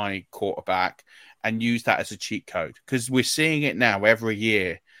 take my quarterback and use that as a cheat code. Because we're seeing it now every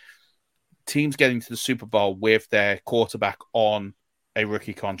year. Teams getting to the Super Bowl with their quarterback on a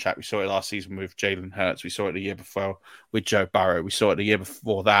rookie contract. We saw it last season with Jalen Hurts. We saw it the year before with Joe Burrow. We saw it the year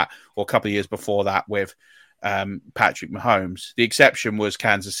before that, or a couple of years before that, with Patrick Mahomes. The exception was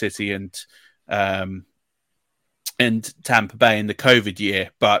Kansas City and Tampa Bay in the COVID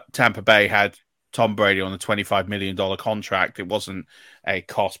year, but Tampa Bay had Tom Brady on a $25 million contract. It wasn't a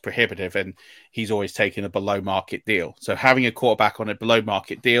cost prohibitive, and he's always taken a below market deal. So having a quarterback on a below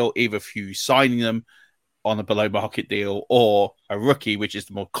market deal, either through signing them on a below market deal or a rookie, which is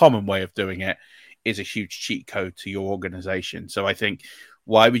the more common way of doing it, is a huge cheat code to your organization. So I think,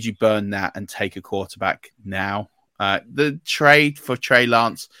 why would you burn that and take a quarterback now? The trade for Trey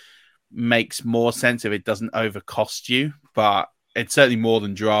Lance makes more sense if it doesn't overcost you, but it's certainly more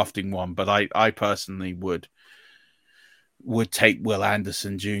than drafting one. But I personally would take Will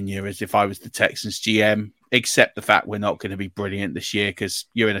Anderson Jr. as if I was the Texans GM, except the fact we're not going to be brilliant this year because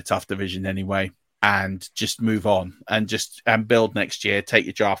you're in a tough division anyway, and just move on and build next year, take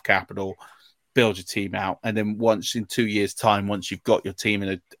your draft capital, build your team out. And then once in 2 years' time, once you've got your team in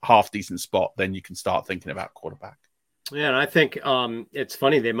a half decent spot, then you can start thinking about quarterback. Yeah, and I think it's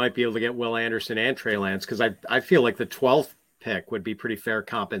funny they might be able to get Will Anderson and Trey Lance, because I feel like the 12th pick would be pretty fair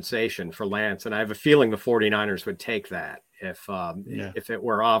compensation for Lance, and I have a feeling the 49ers would take that if it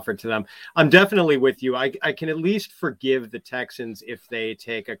were offered to them. I'm definitely with you. I can at least forgive the Texans if they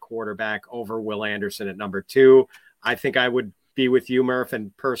take a quarterback over Will Anderson at number 2. I think I would be with you, Murph,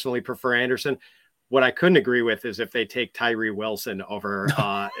 and personally prefer Anderson. What I couldn't agree with is if they take Tyree Wilson over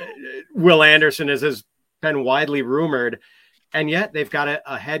Will Anderson, as has been widely rumored. And yet they've got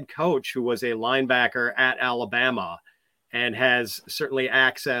a head coach who was a linebacker at Alabama and has certainly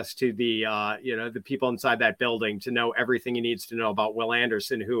access to the the people inside that building to know everything he needs to know about Will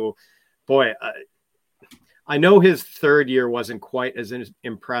Anderson, who, boy, I know his third year wasn't quite as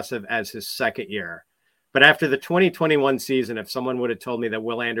impressive as his second year. But after the 2021 season, if someone would have told me that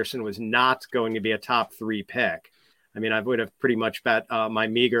Will Anderson was not going to be a top 3 pick, I mean, I would have pretty much bet my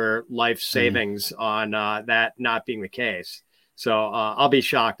meager life savings on that not being the case. So I'll be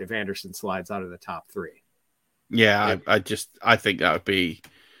shocked if Anderson slides out of the top 3. Yeah, I think that would be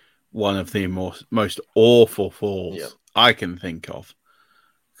one of the most awful falls I can think of.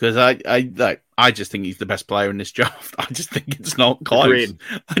 Because I just think he's the best player in this draft. I just think it's not close.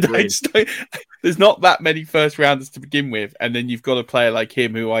 Agreed. There's not that many first rounders to begin with, and then you've got a player like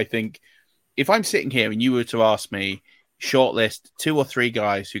him who I think, if I'm sitting here and you were to ask me, shortlist 2 or 3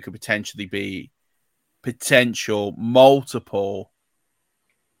 guys who could potentially be potential multiple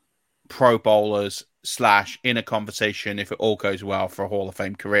Pro Bowlers / in a conversation if it all goes well for a Hall of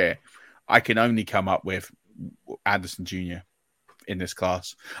Fame career, I can only come up with Anderson Jr. in this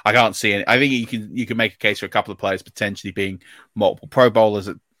class. I can't see it. I think you can make a case for a couple of players potentially being multiple Pro Bowlers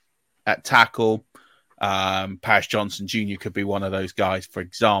at tackle. Paris Johnson Jr. could be one of those guys, for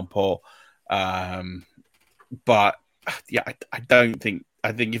example. But yeah, I don't think.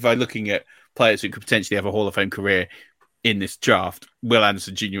 I think if I'm looking at players who could potentially have a Hall of Fame career in this draft, Will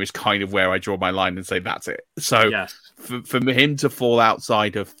Anderson Jr. is kind of where I draw my line and say that's it. So yes. for him to fall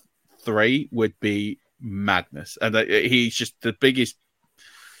outside of 3 would be madness, and he's just the biggest.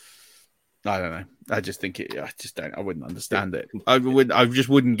 I don't know. I just think it. I just don't. I wouldn't understand it. I just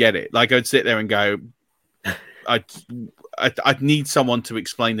wouldn't get it. Like, I'd sit there and go, I'd need someone to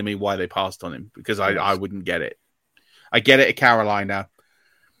explain to me why they passed on him, because I wouldn't get it. I get it at Carolina.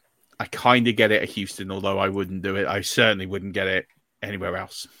 I kind of get it at Houston, although I wouldn't do it. I certainly wouldn't get it anywhere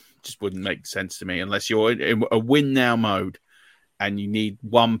else. Just wouldn't make sense to me unless you're in a win now mode and you need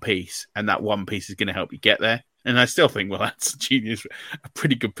one piece, and that one piece is going to help you get there. And I still think, well, that's a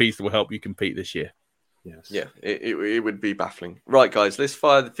pretty good piece that will help you compete this year. Yes. Yeah, it would be baffling. Right, guys, let's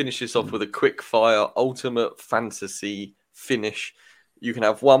finish this off with a quick fire ultimate fantasy finish. You can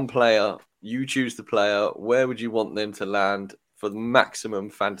have one player. You choose the player. Where would you want them to land for the maximum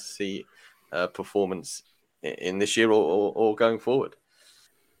fantasy performance in this year or going forward?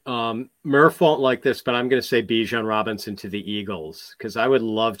 Murph won't like this, but I'm going to say Bijan Robinson to the Eagles, because I would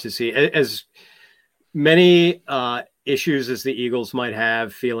love to see as many issues as the Eagles might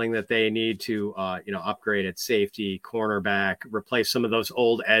have, feeling that they need to upgrade at safety, cornerback, replace some of those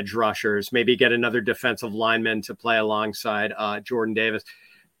old edge rushers, maybe get another defensive lineman to play alongside Jordan Davis.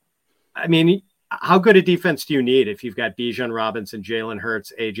 I mean, how good a defense do you need if you've got Bijan Robinson, Jalen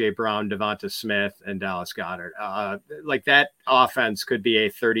Hurts, A.J. Brown, Devonta Smith, and Dallas Goedert? Like, that offense could be a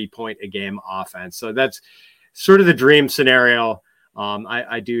 30-point-a-game offense. So that's sort of the dream scenario.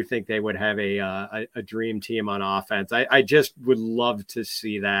 I do think they would have a dream team on offense. I just would love to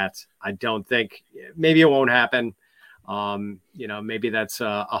see that. I don't think maybe it won't happen. Maybe that's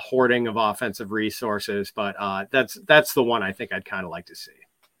a hoarding of offensive resources, but that's the one I think I'd kind of like to see.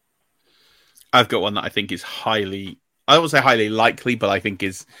 I've got one that I think is I won't say highly likely, but I think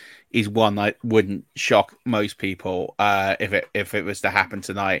is one that wouldn't shock most people if it was to happen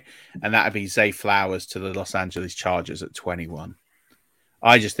tonight, and that would be Zay Flowers to the Los Angeles Chargers at 21.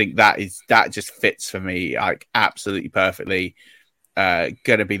 I just think that just fits for me like absolutely perfectly. Going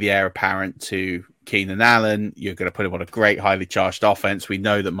to be the heir apparent to Keenan Allen. You're going to put him on a great, highly charged offense. We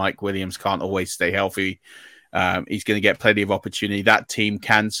know that Mike Williams can't always stay healthy. He's going to get plenty of opportunity. That team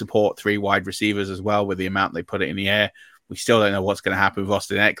can support 3 wide receivers as well with the amount they put it in the air. We still don't know what's going to happen with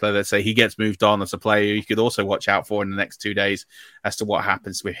Austin Eckler. Let's say he gets moved on as a player you could also watch out for in the next 2 days as to what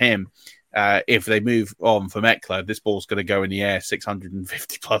happens with him. If they move on from Eckler, this ball's going to go in the air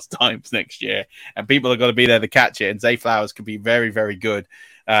 650 plus times next year, and people are going to be there to catch it. And Zay Flowers could be very, very good,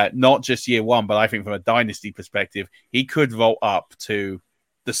 not just year one, but I think from a dynasty perspective, he could vault up to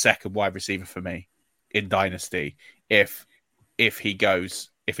the second wide receiver for me in dynasty if he goes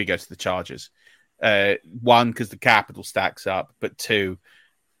to the Chargers. One, because the capital stacks up, but two,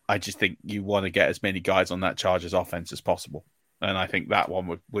 I just think you want to get as many guys on that Chargers offense as possible. And I think that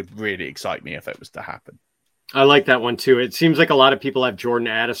one would really excite me if it was to happen. I like that one too. It seems like a lot of people have Jordan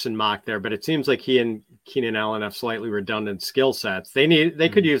Addison mocked there, but it seems like he and Keenan Allen have slightly redundant skill sets. They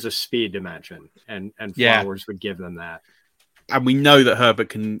could use a speed dimension, and Flowers would give them that. And we know that Herbert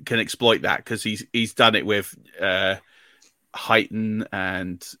can exploit that because he's done it with Heighton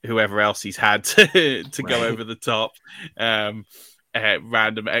and whoever else he's had to go over the top.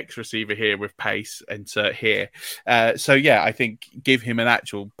 Random X receiver here with pace, insert here. I think give him an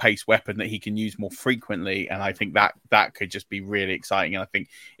actual pace weapon that he can use more frequently, and I think that could just be really exciting. And I think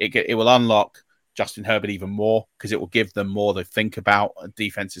it will unlock Justin Herbert even more because it will give them more to think about.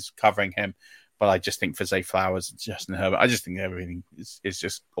 Defenses covering him, but I just think for Zay Flowers and Justin Herbert, I just think everything is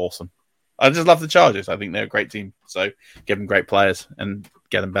just awesome. I just love the Chargers. I think they're a great team. So give them great players and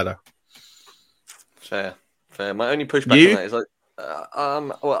get them better. Fair. My only pushback on that is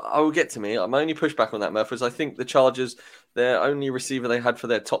I will get to me. My only pushback on that, Murph, is I think the Chargers, their only receiver they had for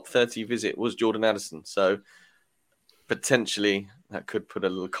their top 30 visit was Jordan Addison. So potentially that could put a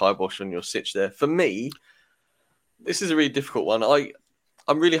little kibosh on your sitch there. For me, this is a really difficult one.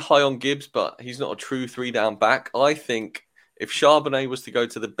 I'm really high on Gibbs, but he's not a true 3-down back. I think if Charbonnet was to go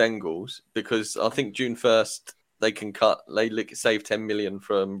to the Bengals, because I think June 1st they can save $10 million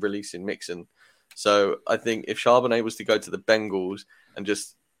from releasing Mixon. So I think if Charbonnet was to go to the Bengals and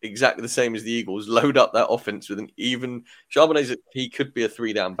just exactly the same as the Eagles, load up that offense with an even he could be a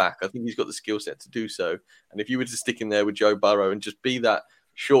 3-down back. I think he's got the skill set to do so. And if you were to stick in there with Joe Burrow and just be that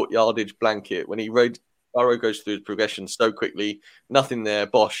short yardage blanket when Burrow goes through his progression so quickly, nothing there,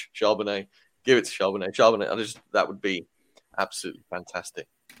 bosh, Charbonnet, give it to Charbonnet. That would be absolutely fantastic.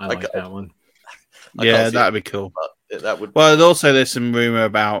 I like that one. That'd be cool. That would. Well, and also there's some rumor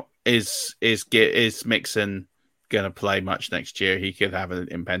about is Mixon going to play much next year? He could have an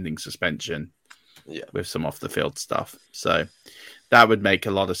impending suspension with some off the field stuff. So that would make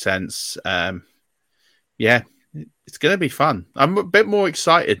a lot of sense. It's going to be fun. I'm a bit more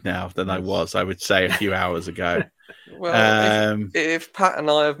excited now than I was, I would say, a few hours ago. Well, if Pat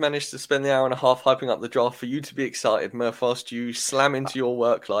and I have managed to spend the hour and a half hyping up the draft for you to be excited, Murph, whilst you slam into your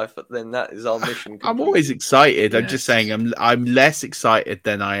work life, then that is our mission. I'm always excited. Yes. I'm just saying I'm less excited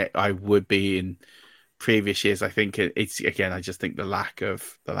than I would be in previous years. I think it's again. I just think the lack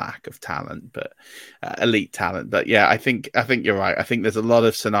of talent, but elite talent. But yeah, I think you're right. I think there's a lot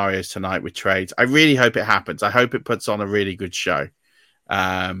of scenarios tonight with trades. I really hope it happens. I hope it puts on a really good show.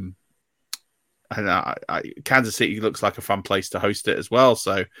 Kansas City looks like a fun place to host it as well.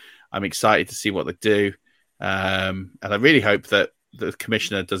 So I'm excited to see what they do. And I really hope that the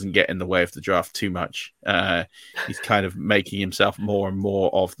commissioner doesn't get in the way of the draft too much. He's kind of making himself more and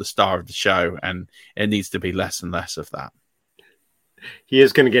more of the star of the show, and it needs to be less and less of that. He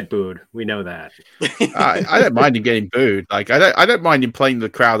is going to get booed. We know that. I don't mind him getting booed. Like I don't mind him playing the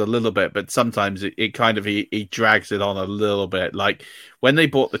crowd a little bit, but sometimes it kind of he drags it on a little bit. Like when they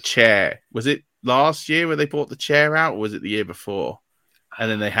bought the chair, was it last year where they bought the chair out, or was it the year before? And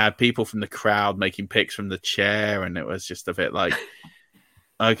then they had people from the crowd making pics from the chair, and it was just a bit like,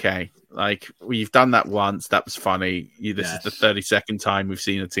 okay, like we've done that once. That was funny. This is the 32nd time we've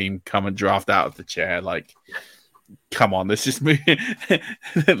seen a team come and draft out of the chair. Like, come on, let's just move.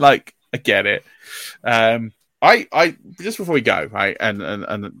 Like, I get it. I just before we go, right,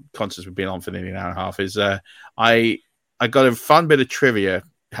 and conscious we've been on for nearly an hour and a half, is I got a fun bit of trivia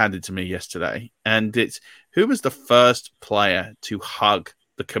handed to me yesterday, and it's who was the first player to hug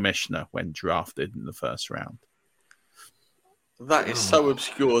the commissioner when drafted in the first round? That is so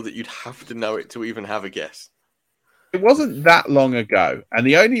obscure that you'd have to know it to even have a guess. It wasn't that long ago, and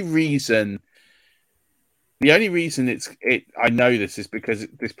the only reason I know this is because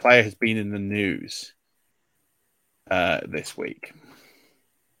this player has been in the news this week.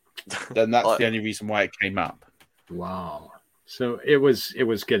 Then that's the only reason why it came up. Wow. So it was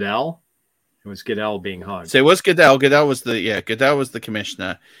Goodell. It was Goodell being hugged. So it was Goodell. Goodell was the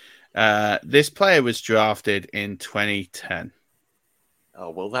commissioner. This player was drafted in 2010.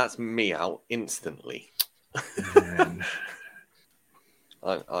 Oh well, that's me out instantly.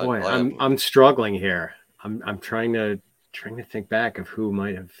 I'm struggling here. I'm trying to think back of who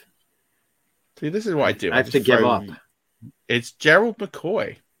might have. See, this is what I do. I have to give up. It's Gerald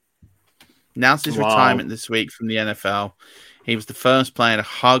McCoy. Announced his retirement this week from the NFL. He was the first player to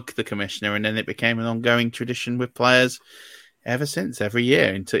hug the commissioner, and then it became an ongoing tradition with players ever since, every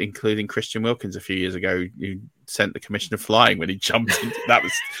year, including Christian Wilkins a few years ago, who sent the commissioner flying when he jumped into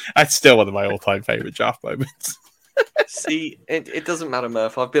that's still one of my all-time favorite draft moments. See, it doesn't matter,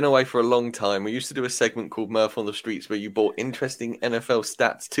 Murph. I've been away for a long time. We used to do a segment called Murph on the Streets where you brought interesting NFL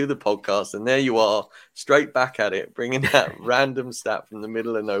stats to the podcast, and there you are, straight back at it, bringing that random stat from the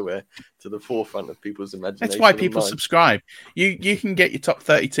middle of nowhere to the forefront of people's imagination. That's why people subscribe. You can get your top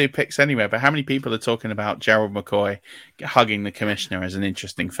 32 picks anywhere, but how many people are talking about Gerald McCoy hugging the commissioner as an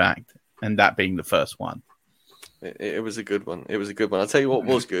interesting fact, and that being the first one? It was a good one. It was a good one. I'll tell you what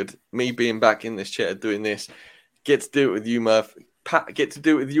was good. Me being back in this chair doing this. Get to do it with you, Murph. Pat, get to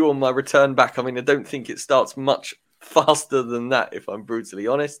do it with you on my return back. I mean, I don't think it starts much faster than that, if I'm brutally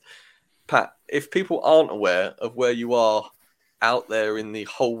honest. Pat, if people aren't aware of where you are out there in the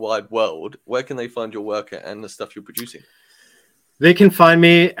whole wide world, where can they find your work and the stuff you're producing? They can find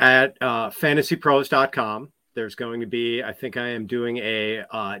me at fantasypros.com. There's going to be, I think I am doing a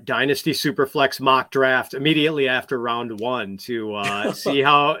Dynasty Superflex mock draft immediately after round one to see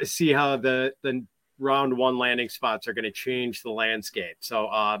how the round one landing spots are going to change the landscape.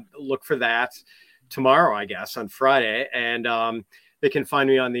 So look for that tomorrow, I guess, on Friday. And they can find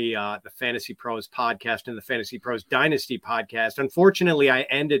me on the Fantasy Pros podcast and the Fantasy Pros Dynasty podcast. Unfortunately, I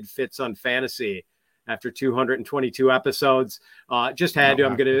ended Fitz on Fantasy after 222 episodes. Just had to.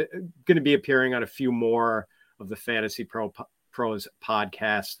 I'm going to be appearing on a few more of the Fantasy Pros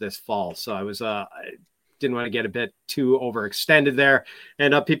podcasts this fall. So I was I didn't want to get a bit too overextended there.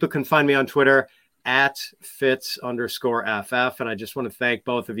 And people can find me on Twitter at Fitz_FF. And I just want to thank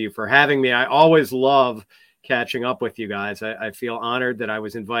both of you for having me. I always love catching up with you guys. I feel honored that I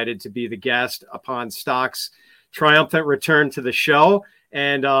was invited to be the guest upon Stock's triumphant return to the show.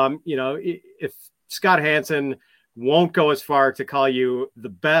 And, if Scott Hansen won't go as far to call you the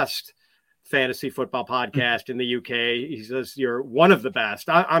best fantasy football podcast in the UK, he says you're one of the best.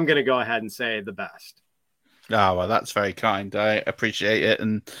 I'm going to go ahead and say the best. Oh, well, that's very kind. I appreciate it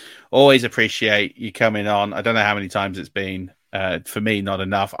and always appreciate you coming on. I don't know how many times it's been. For me, not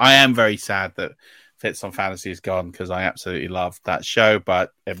enough. I am very sad that Fitz on Fantasy is gone because I absolutely love that show,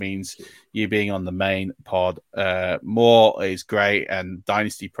 but it means you being on the main pod more is great, and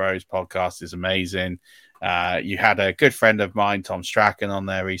Dynasty Pros podcast is amazing. You had a good friend of mine, Tom Strachan, on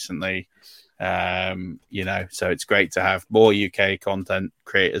there recently. So it's great to have more UK content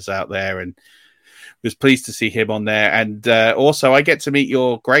creators out there, and was pleased to see him on there. And also, I get to meet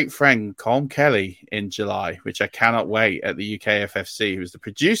your great friend, Colm Kelly, in July, which I cannot wait, at the UK FFC, who's the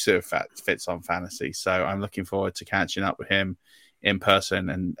producer of Fits on Fantasy. So I'm looking forward to catching up with him in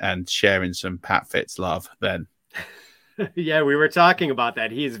person and sharing some Pat Fitz love then. Yeah, we were talking about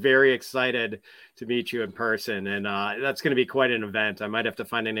that. He's very excited to meet you in person, and that's going to be quite an event. I might have to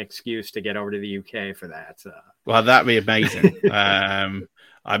find an excuse to get over to the UK for that. Well, that'd be amazing.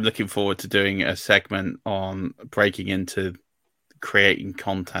 I'm looking forward to doing a segment on breaking into creating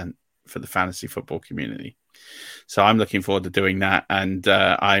content for the fantasy football community. So I'm looking forward to doing that. And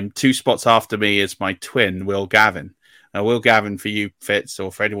I'm 2 spots after me is my twin, Will Gavin. Now, Will Gavin, for you, Fitz,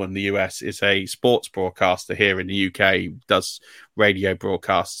 or for anyone in the US, is a sports broadcaster here in the UK. He does radio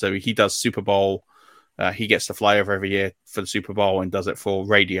broadcasts. So he does Super Bowl. He gets to fly over every year for the Super Bowl and does it for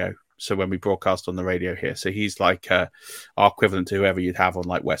radio. So when we broadcast on the radio here, so he's like our equivalent to whoever you'd have on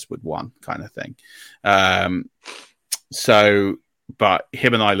like Westwood One kind of thing. But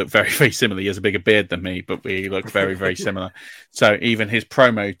him and I look very, very similar. He has a bigger beard than me, but we look very, very similar. So even his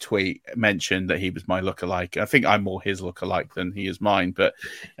promo tweet mentioned that he was my lookalike. I think I'm more his lookalike than he is mine. But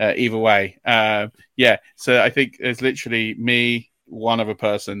either way, yeah. So I think it's literally me, one other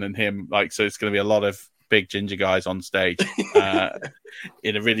person, and him. Like, so it's going to be a lot of big ginger guys on stage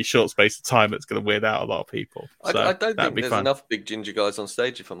in a really short space of time. That's going to weird out a lot of people. So I don't think there's fun. Enough big ginger guys on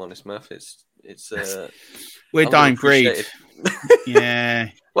stage, if I'm honest, Murph. It's we're dying breed. Yeah.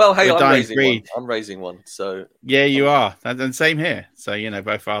 Well, hey, I'm raising one. So yeah, you are, and same here. So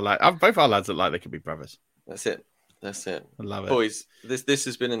both our lads look like they could be brothers. That's it. I love it, boys. This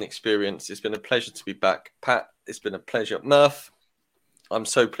has been an experience. It's been a pleasure to be back, Pat. It's been a pleasure, Murph. I'm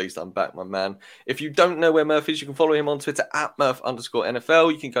so pleased I'm back, my man. If you don't know where Murph is, you can follow him on Twitter at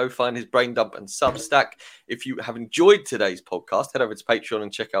Murph_NFL. You can go find his Brain Dump and Substack. If you have enjoyed today's podcast, head over to Patreon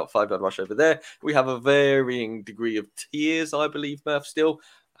and check out 5 Yard Rush over there. We have a varying degree of tiers, I believe, Murph, still.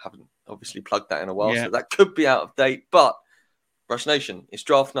 I haven't obviously plugged that in a while, so that could be out of date. But Rush Nation, it's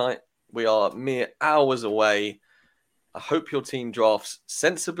draft night. We are mere hours away. I hope your team drafts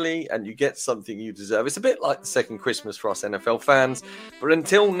sensibly and you get something you deserve. It's a bit like the second Christmas for us NFL fans. But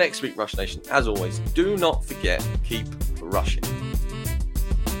until next week, Rush Nation, as always, do not forget, keep rushing.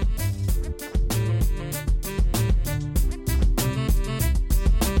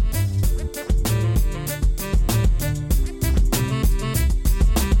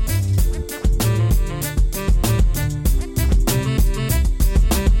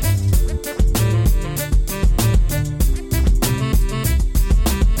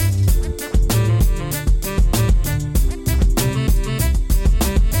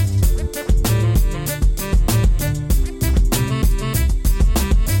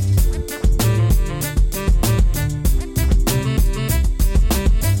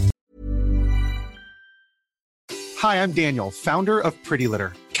 Hi, I'm Daniel, founder of Pretty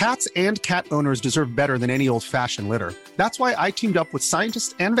Litter. Cats and cat owners deserve better than any old-fashioned litter. That's why I teamed up with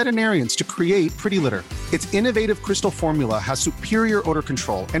scientists and veterinarians to create Pretty Litter. Its innovative crystal formula has superior odor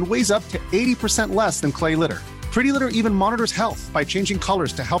control and weighs up to 80% less than clay litter. Pretty Litter even monitors health by changing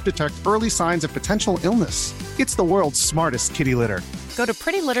colors to help detect early signs of potential illness. It's the world's smartest kitty litter. Go to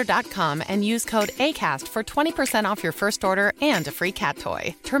prettylitter.com and use code ACAST for 20% off your first order and a free cat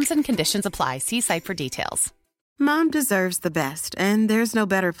toy. Terms and conditions apply. See site for details. Mom deserves the best, and there's no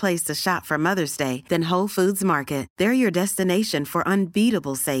better place to shop for Mother's Day than Whole Foods Market. They're your destination for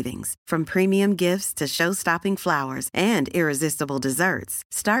unbeatable savings, from premium gifts to show-stopping flowers and irresistible desserts.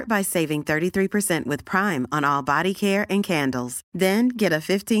 Start by saving 33% with Prime on all body care and candles. Then get a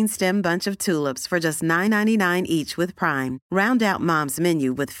 15-stem bunch of tulips for just $9.99 each with Prime. Round out Mom's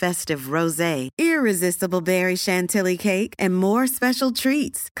menu with festive rosé, irresistible berry chantilly cake, and more special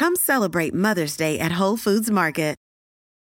treats. Come celebrate Mother's Day at Whole Foods Market.